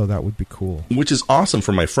 Although that would be cool. Which is awesome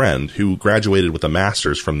for my friend who graduated with a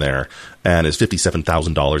master's from there and is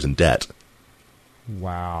 $57,000 in debt.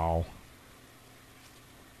 Wow.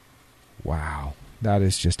 That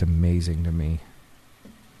is just amazing to me.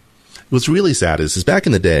 What's really sad is back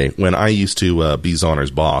in the day when I used to be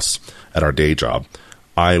Zahner's boss at our day job,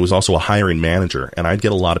 I was also a hiring manager, and I'd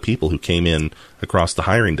get a lot of people who came in across the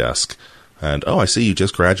hiring desk. And, I see you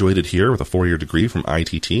just graduated here with a 4-year degree from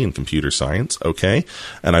ITT in computer science. Okay.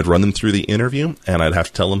 And I'd run them through the interview, and I'd have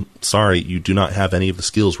to tell them, sorry, you do not have any of the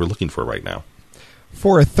skills we're looking for right now.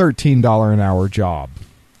 For a $13 an hour job.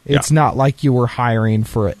 It's not like you were hiring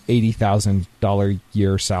for an $80,000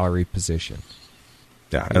 year salary position.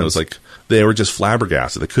 Yeah, and it was like, they were just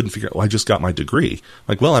flabbergasted. They couldn't figure out, I just got my degree.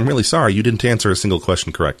 Like, well, I'm really sorry, you didn't answer a single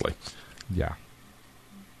question correctly. Yeah.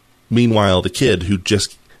 Meanwhile, the kid who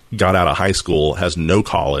just got out of high school, has no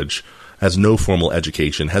college, has no formal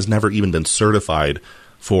education, has never even been certified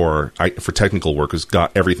for technical work, has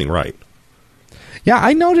got everything right. Yeah,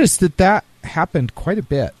 I noticed that happened quite a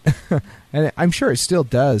bit. And I'm sure it still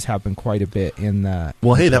does happen quite a bit in the...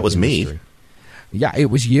 Well, hey, that was industry. Me. Yeah, it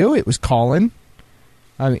was you. It was Colin.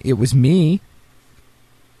 I mean, it was me.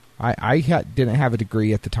 I didn't have a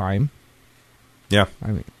degree at the time. Yeah. I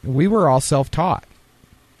mean, we were all self-taught.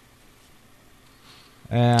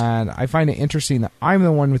 And I find it interesting that I'm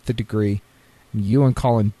the one with the degree. You and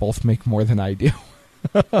Colin both make more than I do.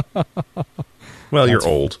 Well, you're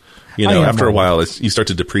old. You know, after a while, you start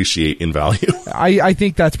to depreciate in value. I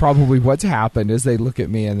think that's probably what's happened is they look at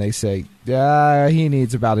me and they say, he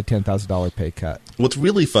needs about a $10,000 pay cut. What's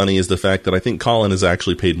really funny is the fact that I think Colin has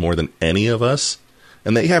actually paid more than any of us,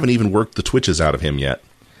 and they haven't even worked the twitches out of him yet.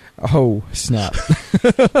 Oh, snap.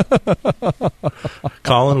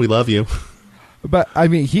 Colin, we love you. But I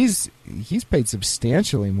mean, he's paid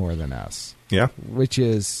substantially more than us. Yeah, which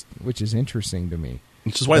is interesting to me.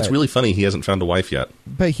 Which is why it's really funny he hasn't found a wife yet.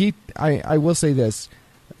 But I will say this: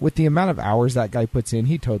 with the amount of hours that guy puts in,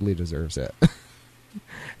 he totally deserves it.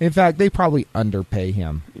 In fact, they probably underpay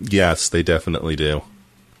him. Yes, they definitely do.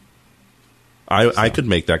 I could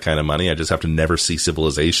make that kind of money. I just have to never see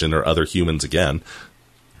civilization or other humans again.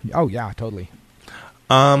 Oh, yeah, totally.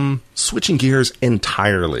 Switching gears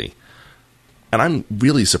entirely. And I'm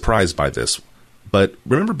really surprised by this. But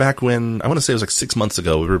remember back when, I want to say it was like 6 months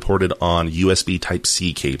ago, we reported on USB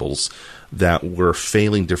Type-C cables that were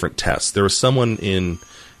failing different tests. There was someone in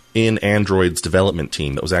Android's development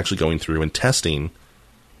team that was actually going through and testing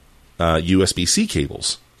USB-C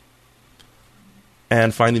cables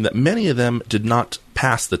and finding that many of them did not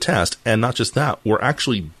pass the test, and not just that, were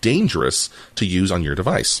actually dangerous to use on your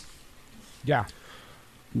device. Yeah.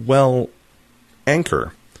 Well,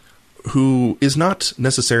 Anker, who is not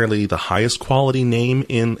necessarily the highest quality name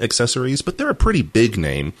in accessories, but they're a pretty big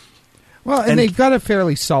name. Well, and they've got a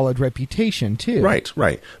fairly solid reputation, too. Right.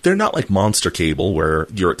 They're not like Monster Cable, where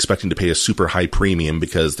you're expecting to pay a super high premium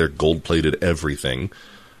because they're gold-plated everything.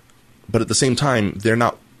 But at the same time, they're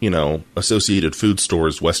not, Associated Food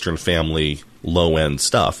Stores, Western Family, low-end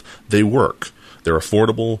stuff. They work. They're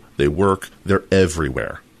affordable. They work. They're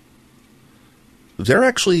everywhere. They're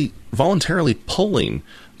actually voluntarily pulling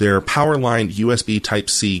their power-line USB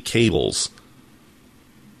Type-C cables.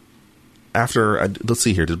 After, let's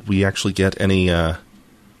see here, did we actually get any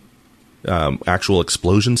actual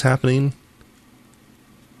explosions happening?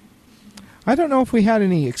 I don't know if we had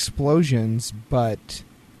any explosions, but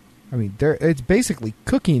I mean, it's basically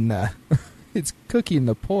cooking the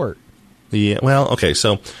port. Yeah. Well, okay.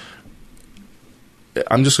 So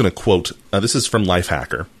I'm just going to quote. This is from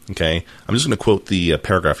Lifehacker. Okay. I'm just going to quote the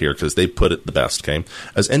paragraph here because they put it the best. Okay.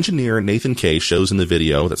 As engineer Nathan Kay shows in the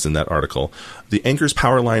video that's in that article, the Anker's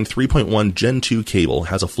Powerline 3.1 Gen 2 cable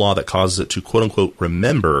has a flaw that causes it to quote unquote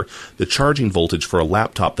remember the charging voltage for a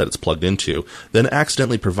laptop that it's plugged into, then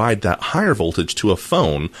accidentally provide that higher voltage to a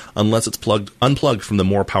phone unless it's unplugged from the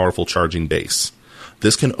more powerful charging base.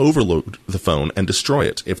 This can overload the phone and destroy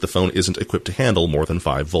it if the phone isn't equipped to handle more than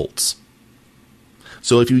 5 volts.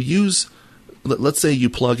 So if you use, let's say you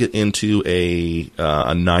plug it into a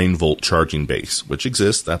 9-volt charging base, which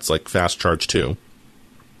exists, that's like Fast Charge 2,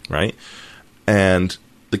 right? And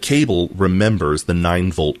the cable remembers the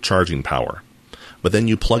 9-volt charging power. But then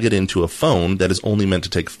you plug it into a phone that is only meant to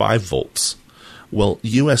take 5 volts. Well,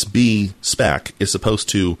 USB spec is supposed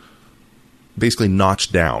to basically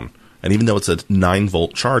notch down. And even though it's a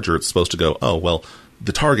 9-volt charger, it's supposed to go, oh, well,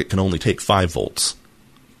 the target can only take 5 volts.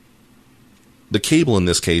 The cable in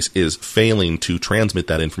this case is failing to transmit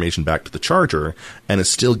that information back to the charger and is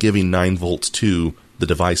still giving 9 volts to the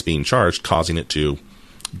device being charged, causing it to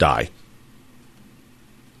die.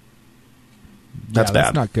 That's bad.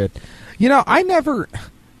 That's not good. I never,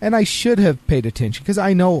 and I should have paid attention because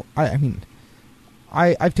I know,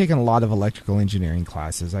 I've taken a lot of electrical engineering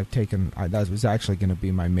classes. That was actually going to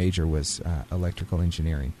be my major was electrical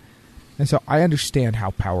engineering. And so I understand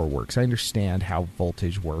how power works. I understand how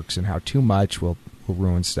voltage works and how too much will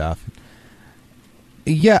ruin stuff.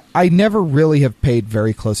 Yeah, I never really have paid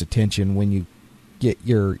very close attention when you get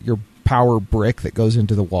your power brick that goes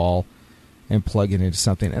into the wall and plug it into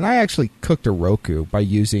something. And I actually cooked a Roku by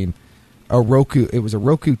using a Roku. It was a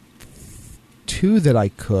Roku 2 that I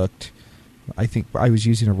cooked. I think I was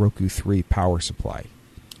using a Roku 3 power supply.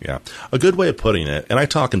 Yeah. A good way of putting it, and I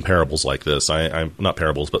talk in parables like this. I'm not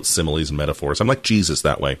parables, but similes and metaphors. I'm like Jesus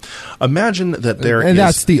that way. Imagine that there and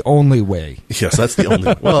that's the only way. Yes, that's the only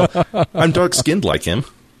way. Well, I'm dark-skinned like him.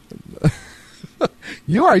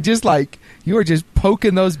 You are just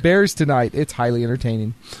poking those bears tonight. It's highly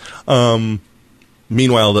entertaining.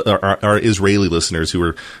 Meanwhile, our Israeli listeners who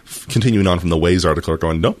are continuing on from the Waze article are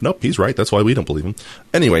going, nope, he's right. That's why we don't believe him.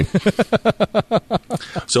 Anyway,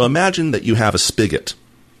 so imagine that you have a spigot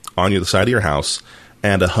on the side of your house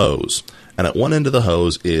and a hose. And at one end of the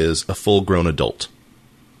hose is a full-grown adult.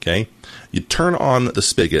 Okay? You turn on the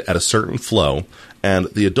spigot at a certain flow, and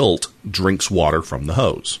the adult drinks water from the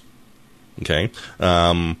hose. Okay?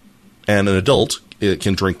 And an adult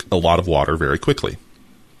can drink a lot of water very quickly.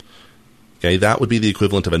 Okay, that would be the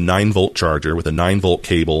equivalent of a 9-volt charger with a 9-volt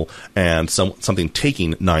cable and something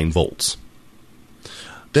taking 9 volts.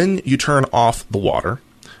 Then you turn off the water,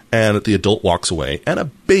 and the adult walks away, and a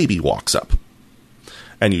baby walks up.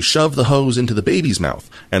 And you shove the hose into the baby's mouth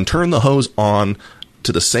and turn the hose on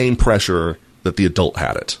to the same pressure that the adult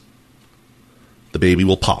had it. The baby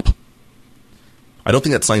will pop. I don't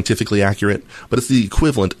think that's scientifically accurate, but it's the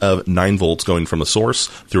equivalent of 9 volts going from a source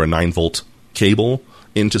through a 9-volt cable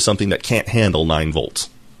into something that can't handle 9 volts.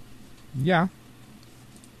 Yeah.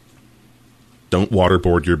 Don't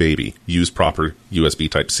waterboard your baby. Use proper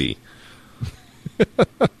USB Type-C.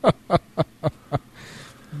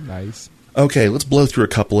 Nice. Okay, let's blow through a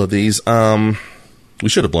couple of these. We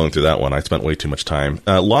should have blown through that one. I spent way too much time.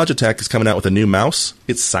 Logitech is coming out with a new mouse.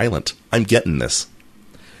 It's silent. I'm getting this.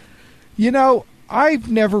 You know,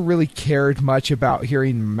 I've never really cared much about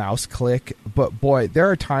hearing mouse click, but boy, there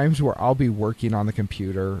are times where I'll be working on the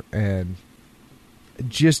computer and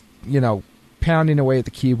just, pounding away at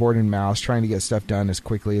the keyboard and mouse, trying to get stuff done as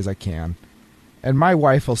quickly as I can. And my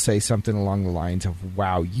wife will say something along the lines of,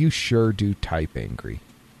 "Wow, you sure do type angry."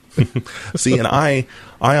 See, and I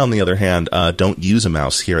on the other hand, don't use a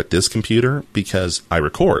mouse here at this computer because I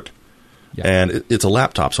record. Yeah. And it's a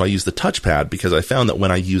laptop, so I use the touchpad because I found that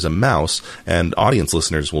when I use a mouse, and audience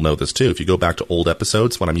listeners will know this too, if you go back to old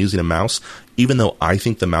episodes, when I'm using a mouse, even though I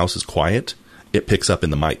think the mouse is quiet, it picks up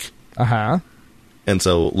in the mic. Uh-huh. And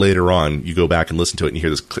so later on, you go back and listen to it, and you hear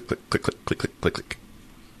this click, click, click, click, click, click, click, click.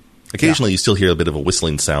 Occasionally, you still hear a bit of a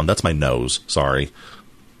whistling sound. That's my nose. Sorry.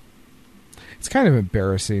 It's kind of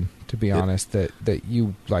embarrassing, to be honest, that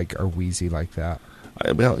you are wheezy like that.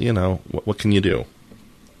 Well, what can you do?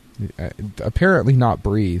 Apparently not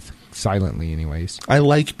breathe silently, anyways. I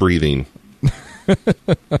like breathing.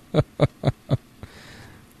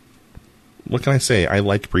 What can I say? I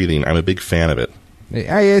like breathing. I'm a big fan of it.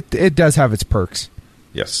 It does have its perks.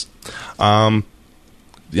 Yes. Yeah,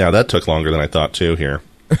 that took longer than I thought, too, here.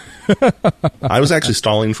 I was actually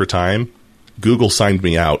stalling for time. Google signed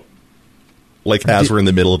me out. As we're in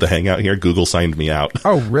the middle of the hangout here, Google signed me out.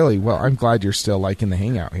 Oh, really? Well, I'm glad you're still in the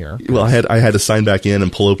hangout here. Well, I had to sign back in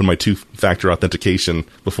and pull open my two-factor authentication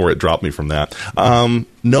before it dropped me from that.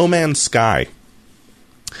 No Man's Sky.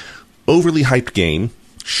 Overly hyped game.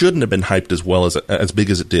 Shouldn't have been hyped as big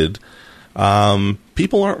as it did.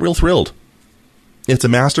 People aren't real thrilled. It's a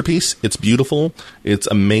masterpiece. It's beautiful. It's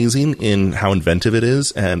amazing in how inventive it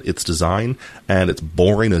is and its design, and it's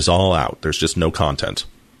boring as all out. There's just no content.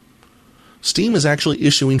 Steam is actually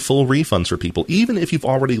issuing full refunds for people, even if you've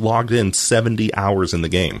already logged in 70 hours in the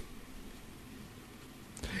game.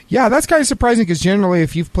 Yeah, that's kind of surprising because generally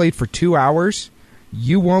if you've played for 2 hours,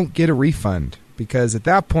 you won't get a refund. Because at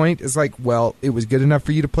that point, it's it was good enough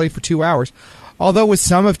for you to play for 2 hours. Although with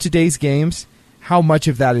some of today's games, how much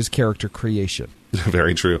of that is character creation?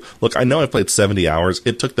 Very true. Look, I know I've played 70 hours.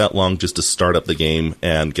 It took that long just to start up the game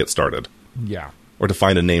and get started. Yeah. Or to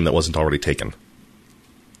find a name that wasn't already taken.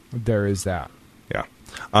 There is that. Yeah.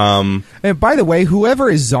 And by the way, whoever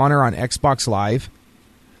is Zoner on Xbox Live,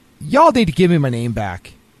 y'all need to give me my name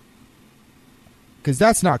back. Because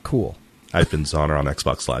that's not cool. I've been Zoner on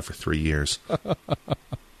Xbox Live for 3 years.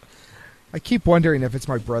 I keep wondering if it's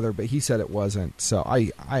my brother, but he said it wasn't. So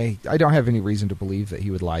I don't have any reason to believe that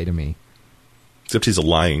he would lie to me. Except he's a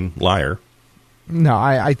lying liar. No,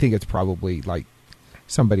 I think it's probably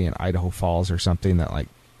somebody in Idaho Falls or something that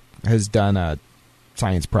has done a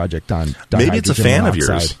science project on maybe it's a fan of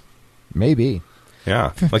yours. Maybe.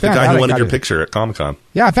 Yeah, like the guy who wanted your picture at Comic-Con.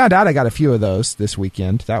 Yeah, I found out I got a few of those this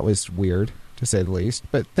weekend. That was weird, to say the least.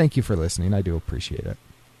 But thank you for listening. I do appreciate it.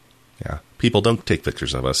 Yeah, people, don't take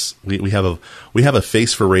pictures of us. We have a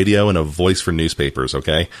face for radio and a voice for newspapers.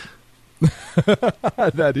 Okay.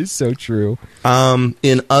 That is so true.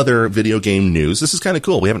 In other video game news, this is kind of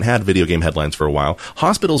cool. We haven't had video game headlines for a while.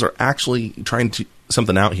 Hospitals are actually trying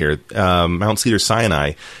something out here. Mount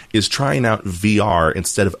Cedars-Sinai is trying out VR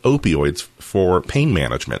instead of opioids for pain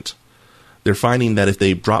management. They're finding that if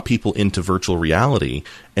they drop people into virtual reality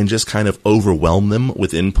and just kind of overwhelm them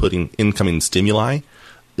with incoming stimuli,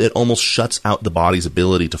 it almost shuts out the body's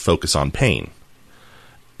ability to focus on pain.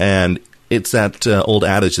 And it's that old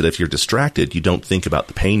adage that if you're distracted, you don't think about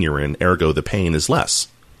the pain you're in, ergo the pain is less.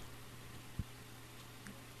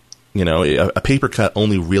 A paper cut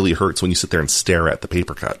only really hurts when you sit there and stare at the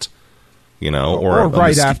paper cut. Or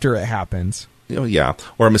right after it happens. Yeah.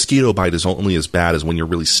 Or a mosquito bite is only as bad as when you're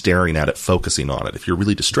really staring at it, focusing on it. If you're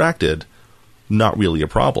really distracted, not really a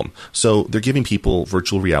problem. So they're giving people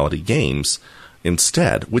virtual reality games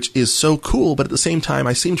instead, which is so cool. But at the same time,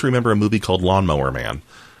 I seem to remember a movie called Lawnmower Man.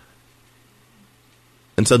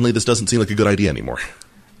 And suddenly this doesn't seem like a good idea anymore.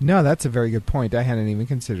 No, that's a very good point. I hadn't even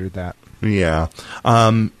considered that. Yeah.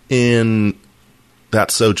 In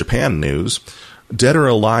That's So Japan news, Dead or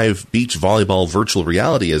Alive Beach Volleyball Virtual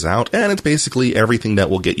Reality is out, and it's basically everything that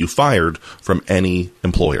will get you fired from any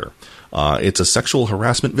employer. It's a sexual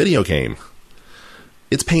harassment video game.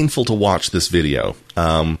 It's painful to watch this video.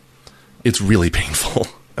 It's really painful.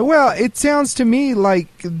 Well, it sounds to me like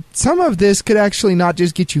some of this could actually not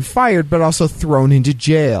just get you fired, but also thrown into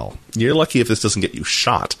jail. You're lucky if this doesn't get you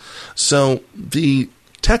shot. So the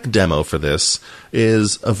tech demo for this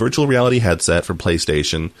is a virtual reality headset from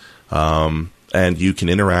PlayStation, and you can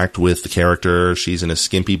interact with the character. She's in a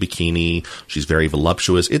skimpy bikini. She's very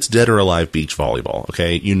voluptuous. It's Dead or Alive beach volleyball,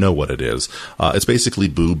 okay? You know what it is. It's basically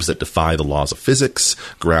boobs that defy the laws of physics.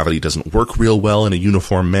 Gravity doesn't work real well in a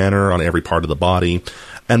uniform manner on every part of the body.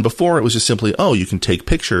 And before, it was just simply, oh, you can take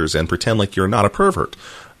pictures and pretend like you're not a pervert.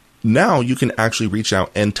 Now you can actually reach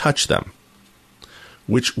out and touch them,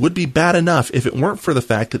 which would be bad enough if it weren't for the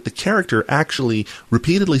fact that the character actually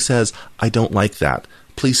repeatedly says, I don't like that.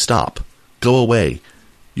 Please stop. Go away.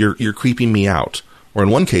 You're creeping me out. Or in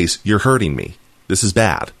one case, you're hurting me. This is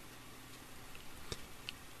bad.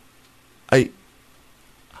 I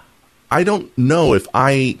don't know if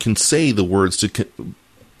I can say the words to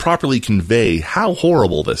properly convey how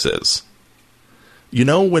horrible this is. You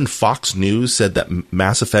know, when Fox News said that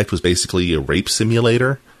Mass Effect was basically a rape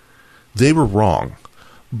simulator, they were wrong.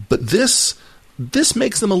 But this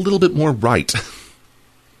makes them a little bit more right.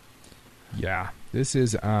 Yeah, this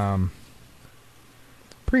is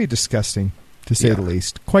pretty disgusting, to say the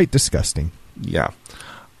least. Quite disgusting. Yeah.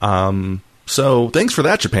 So thanks for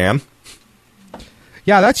that, Japan.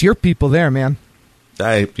 Yeah, that's your people there, man.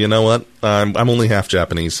 You know what? I'm only half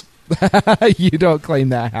Japanese. You don't claim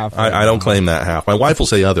that half. I don't claim that half. My wife will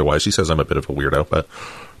say otherwise. She says I'm a bit of a weirdo,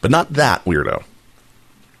 but not that weirdo.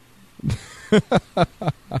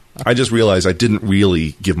 I just realized I didn't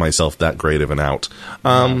really give myself that great of an out.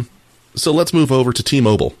 So let's move over to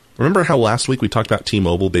T-Mobile. Remember how last week we talked about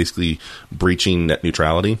T-Mobile basically breaching net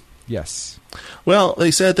neutrality? Yes. Well,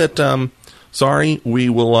 they said that, sorry,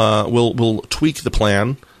 we'll tweak the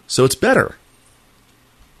plan so it's better.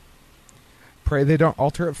 Pray they don't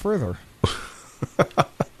alter it further.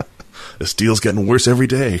 This deal's getting worse every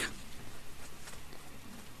day.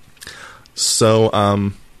 So,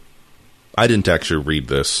 I didn't actually read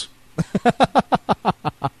this.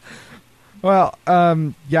 Well,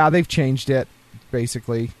 yeah, they've changed it.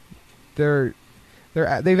 Basically, they've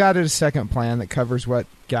added a second plan that covers what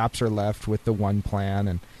gaps are left with the one plan,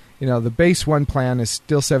 and the base one plan is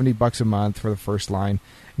still $70 a month for the first line.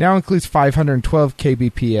 Now includes 512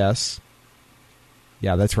 kbps.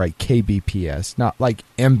 Yeah, that's right, kbps, not like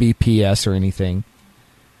mbps or anything.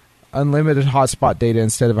 Unlimited hotspot data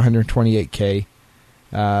instead of 128K.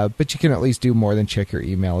 But you can at least do more than check your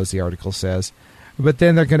email, as the article says. But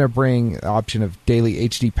then they're going to bring the option of daily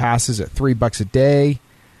HD passes at $3 a day.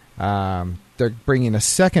 They're bringing a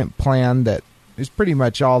second plan that is pretty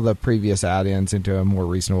much all the previous add-ins into a more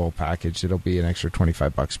reasonable package. It'll be an extra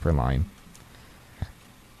 $25 per line.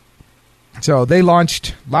 So they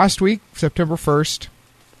launched last week, September 1st.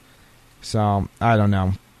 So I don't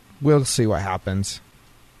know. We'll see what happens.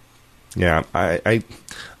 Yeah,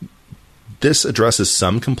 this addresses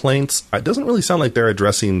some complaints. It doesn't really sound like they're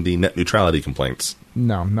addressing the net neutrality complaints.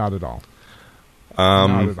 No, not at all.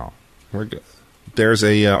 Not at all. We're good. There's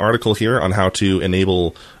a article here on how to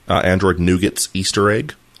enable Android Nougat's Easter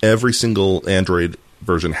egg. Every single Android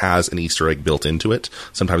version has an Easter egg built into it.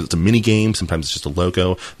 Sometimes it's a mini game. Sometimes it's just a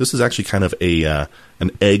logo. This is actually kind of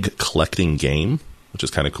an egg collecting game, which is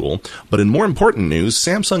kind of cool. But in more important news,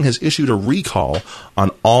 Samsung has issued a recall on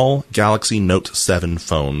all Galaxy Note 7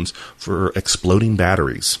 phones for exploding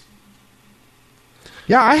batteries.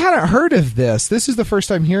 Yeah, I hadn't heard of this. This is the first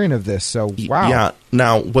time hearing of this, so wow. Yeah,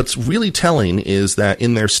 now what's really telling is that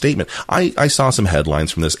in their statement, I saw some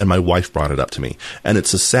headlines from this, and my wife brought it up to me. And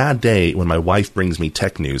it's a sad day when my wife brings me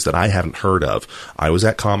tech news that I haven't heard of. I was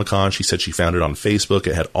at Comic-Con. She said she found it on Facebook.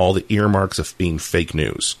 It had all the earmarks of being fake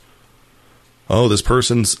news. Oh, this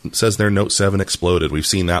person says their Note 7 exploded. We've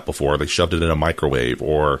seen that before. They shoved it in a microwave,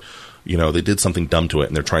 or they did something dumb to it,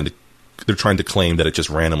 and they're trying to claim that it just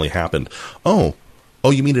randomly happened. Oh,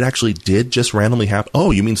 you mean it actually did just randomly happen? Oh,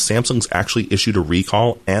 you mean Samsung's actually issued a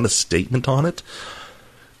recall and a statement on it?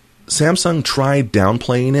 Samsung tried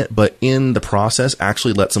downplaying it, but in the process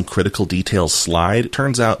actually let some critical details slide. It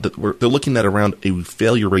turns out that they're looking at around a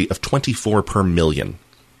failure rate of 24 per million.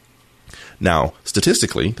 Now,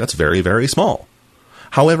 statistically, that's very, very small.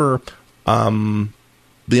 However,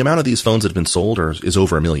 the amount of these phones that have been sold is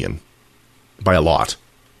over 1 million, by a lot.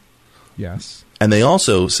 Yes. And they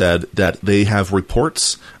also said that they have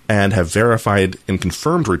reports and have verified and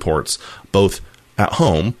confirmed reports both at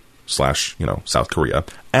home / South Korea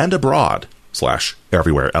and abroad /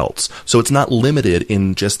 everywhere else. So it's not limited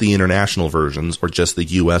in just the international versions or just the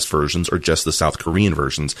US versions or just the South Korean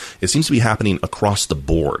versions. It seems to be happening across the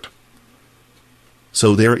board.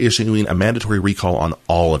 So they're issuing a mandatory recall on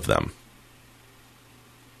all of them.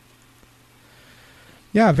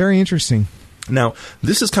 Yeah, very interesting. Now,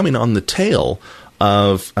 this is coming on the tail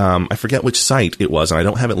of, I forget which site it was, and I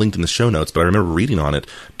don't have it linked in the show notes, but I remember reading on it,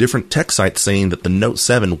 different tech sites saying that the Note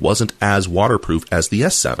 7 wasn't as waterproof as the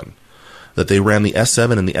S7. that they ran the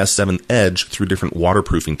S7 and the S7 Edge through different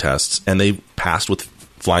waterproofing tests, and they passed with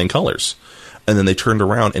flying colors. And then they turned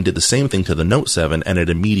around and did the same thing to the Note 7, and it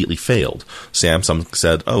immediately failed. Samsung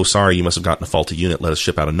said, oh, sorry, you must have gotten a faulty unit. Let us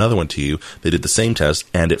ship out another one to you. They did the same test,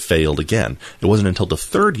 and it failed again. It wasn't until the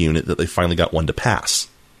third unit that they finally got one to pass.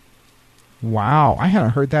 Wow, I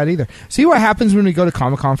hadn't heard that either. See what happens when we go to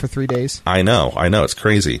Comic-Con for 3 days? I know, it's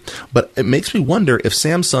crazy. But it makes me wonder if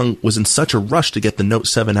Samsung was in such a rush to get the Note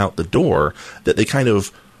 7 out the door that they kind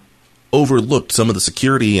of overlooked some of the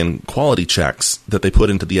security and quality checks that they put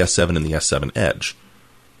into the S7 and the S7 Edge.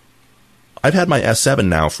 I've had my S7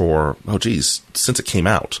 now for, since it came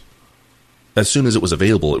out. As soon as it was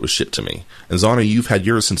available, it was shipped to me. And Zana, you've had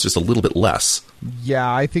yours since just a little bit less.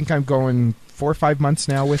 Yeah, I think I'm going 4 or 5 months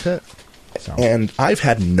now with it. So. And I've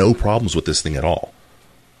had no problems with this thing at all.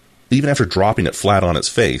 Even after dropping it flat on its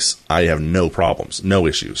face, I have no problems, no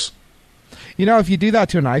issues. You know, if you do that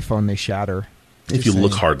to an iPhone, they shatter. If you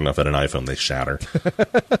look hard enough at an iPhone, they shatter.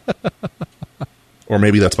 Or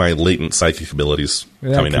maybe that's my latent psychic abilities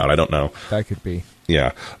coming out. I don't know. That could be.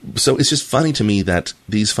 Yeah. So it's just funny to me that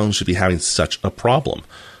these phones should be having such a problem.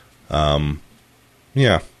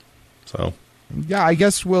 Yeah. So. Yeah, I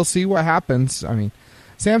guess we'll see what happens. I mean,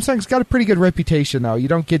 Samsung's got a pretty good reputation, though. You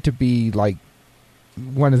don't get to be, like,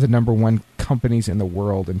 one of the number one companies in the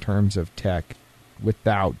world in terms of tech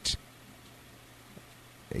without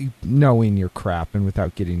knowing your crap and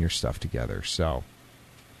without getting your stuff together. So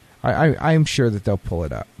I'm sure that they'll pull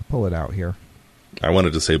it out here. I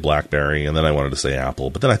wanted to say BlackBerry, and then I wanted to say Apple,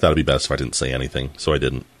 but then I thought it'd be best if I didn't say anything, so I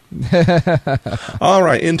didn't. All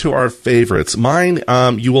right, into our favorites. Mine,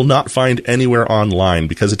 you will not find anywhere online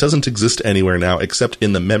because it doesn't exist anywhere now except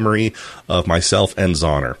in the memory of myself and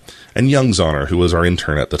Zoner. And young Zoner, who was our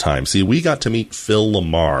intern at the time. See, we got to meet Phil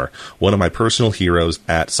Lamar, one of my personal heroes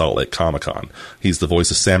at Salt Lake Comic-Con. He's the voice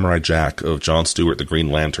of Samurai Jack, of Jon Stewart, the Green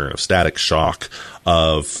Lantern, of Static Shock,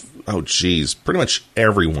 of pretty much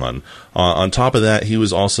everyone. On top of that, he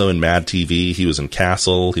was also in Mad TV, he was in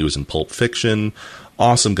Castle, he was in Pulp Fiction.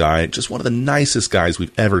 Awesome guy, just one of the nicest guys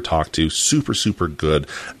we've ever talked to, super, super good.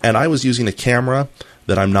 And I was using a camera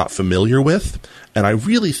that I'm not familiar with, and I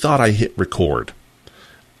really thought I hit record.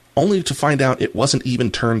 Only to find out it wasn't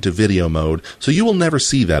even turned to video mode, so you will never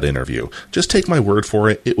see that interview. Just take my word for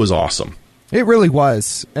it, it was awesome. It really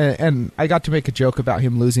was, and I got to make a joke about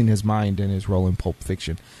him losing his mind in his role in Pulp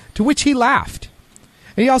Fiction, to which he laughed.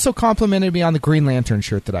 And he also complimented me on the Green Lantern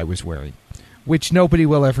shirt that I was wearing, which nobody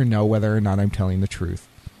will ever know whether or not I'm telling the truth.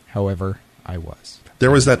 However, I was.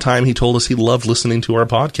 There was that time he told us he loved listening to our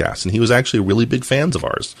podcast, and he was actually really big fans of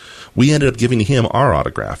ours. We ended up giving him our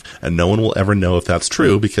autograph, and no one will ever know if that's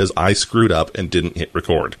true because I screwed up and didn't hit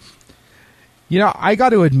record. You know, I got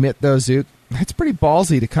to admit, though, Zook, that's pretty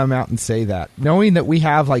ballsy to come out and say that, knowing that we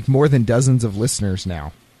have, like, more than dozens of listeners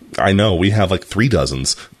now. I know. We have, like, 3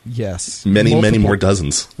 dozens. Yes. Many more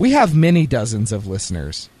dozens. We have many dozens of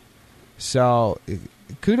listeners. So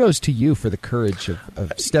kudos to you for the courage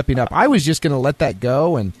of stepping up. I was just going to let that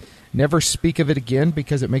go and never speak of it again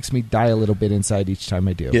because it makes me die a little bit inside each time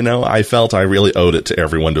I do. You know, I felt I really owed it to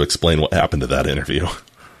everyone to explain what happened to that interview.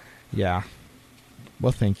 Yeah.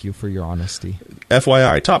 Well, thank you for your honesty.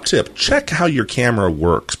 FYI, top tip, check how your camera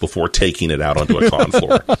works before taking it out onto a con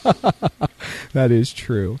floor. That is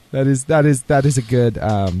true. That is a good,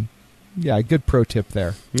 a good pro tip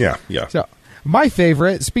there. Yeah. So, my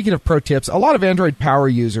favorite, speaking of pro tips, a lot of Android Power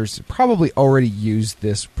users probably already use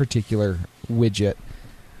this particular widget,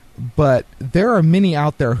 but there are many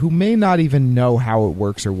out there who may not even know how it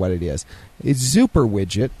works or what it is. It's Zooper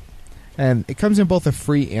widget, and it comes in both a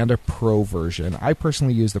free and a pro version. I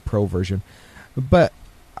personally use the pro version, but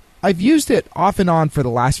I've used it off and on for the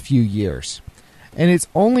last few years, and it's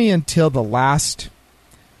only until the last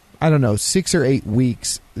 6 or 8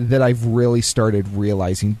 weeks that I've really started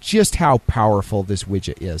realizing just how powerful this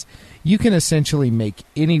widget is. You can essentially make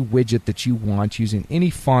any widget that you want using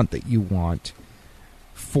any font that you want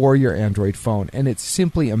for your Android phone, and it's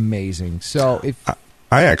simply amazing. So if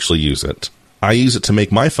I actually use it. I use it to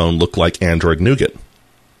make my phone look like Android Nougat.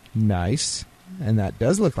 Nice. And that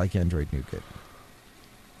does look like Android Nougat.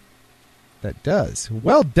 That does.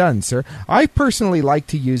 Well done, sir. I personally like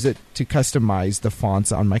to use it to customize the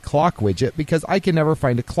fonts on my clock widget because I can never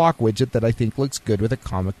find a clock widget that I think looks good with a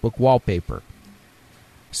comic book wallpaper.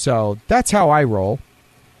 So that's how I roll.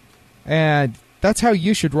 And that's how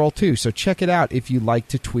you should roll too. So check it out if you like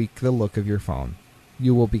to tweak the look of your phone.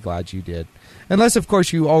 You will be glad you did. Unless, of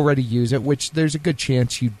course, you already use it, which there's a good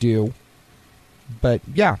chance you do. But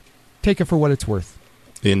yeah, take it for what it's worth.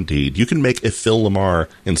 Indeed. You can make a Phil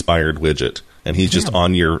Lamar-inspired widget, and he's just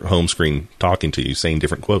on your home screen talking to you, saying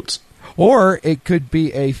different quotes. Or it could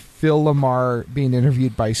be a Phil Lamar being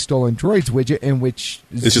interviewed by Stolen Droids widget in which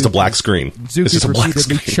it's just a black screen. Zook it's is just a black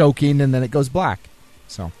repeatedly screen. choking, and then it goes black.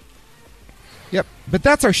 So, yep. But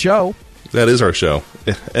that's our show. That is our show,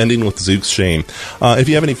 ending with Zook's shame. If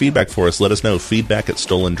you have any feedback for us, let us know.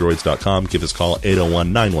 Feedback@stolendroids.com. Give us a call,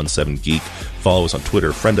 801-917-GEEK. Follow us on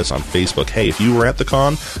Twitter. Friend us on Facebook. Hey, if you were at the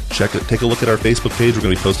con, take a look at our Facebook page. We're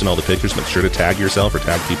going to be posting all the pictures. Make sure to tag yourself or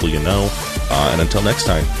tag people you know. And until next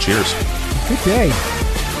time, cheers. Good day.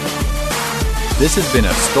 This has been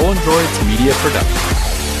a Stolen Droids Media production.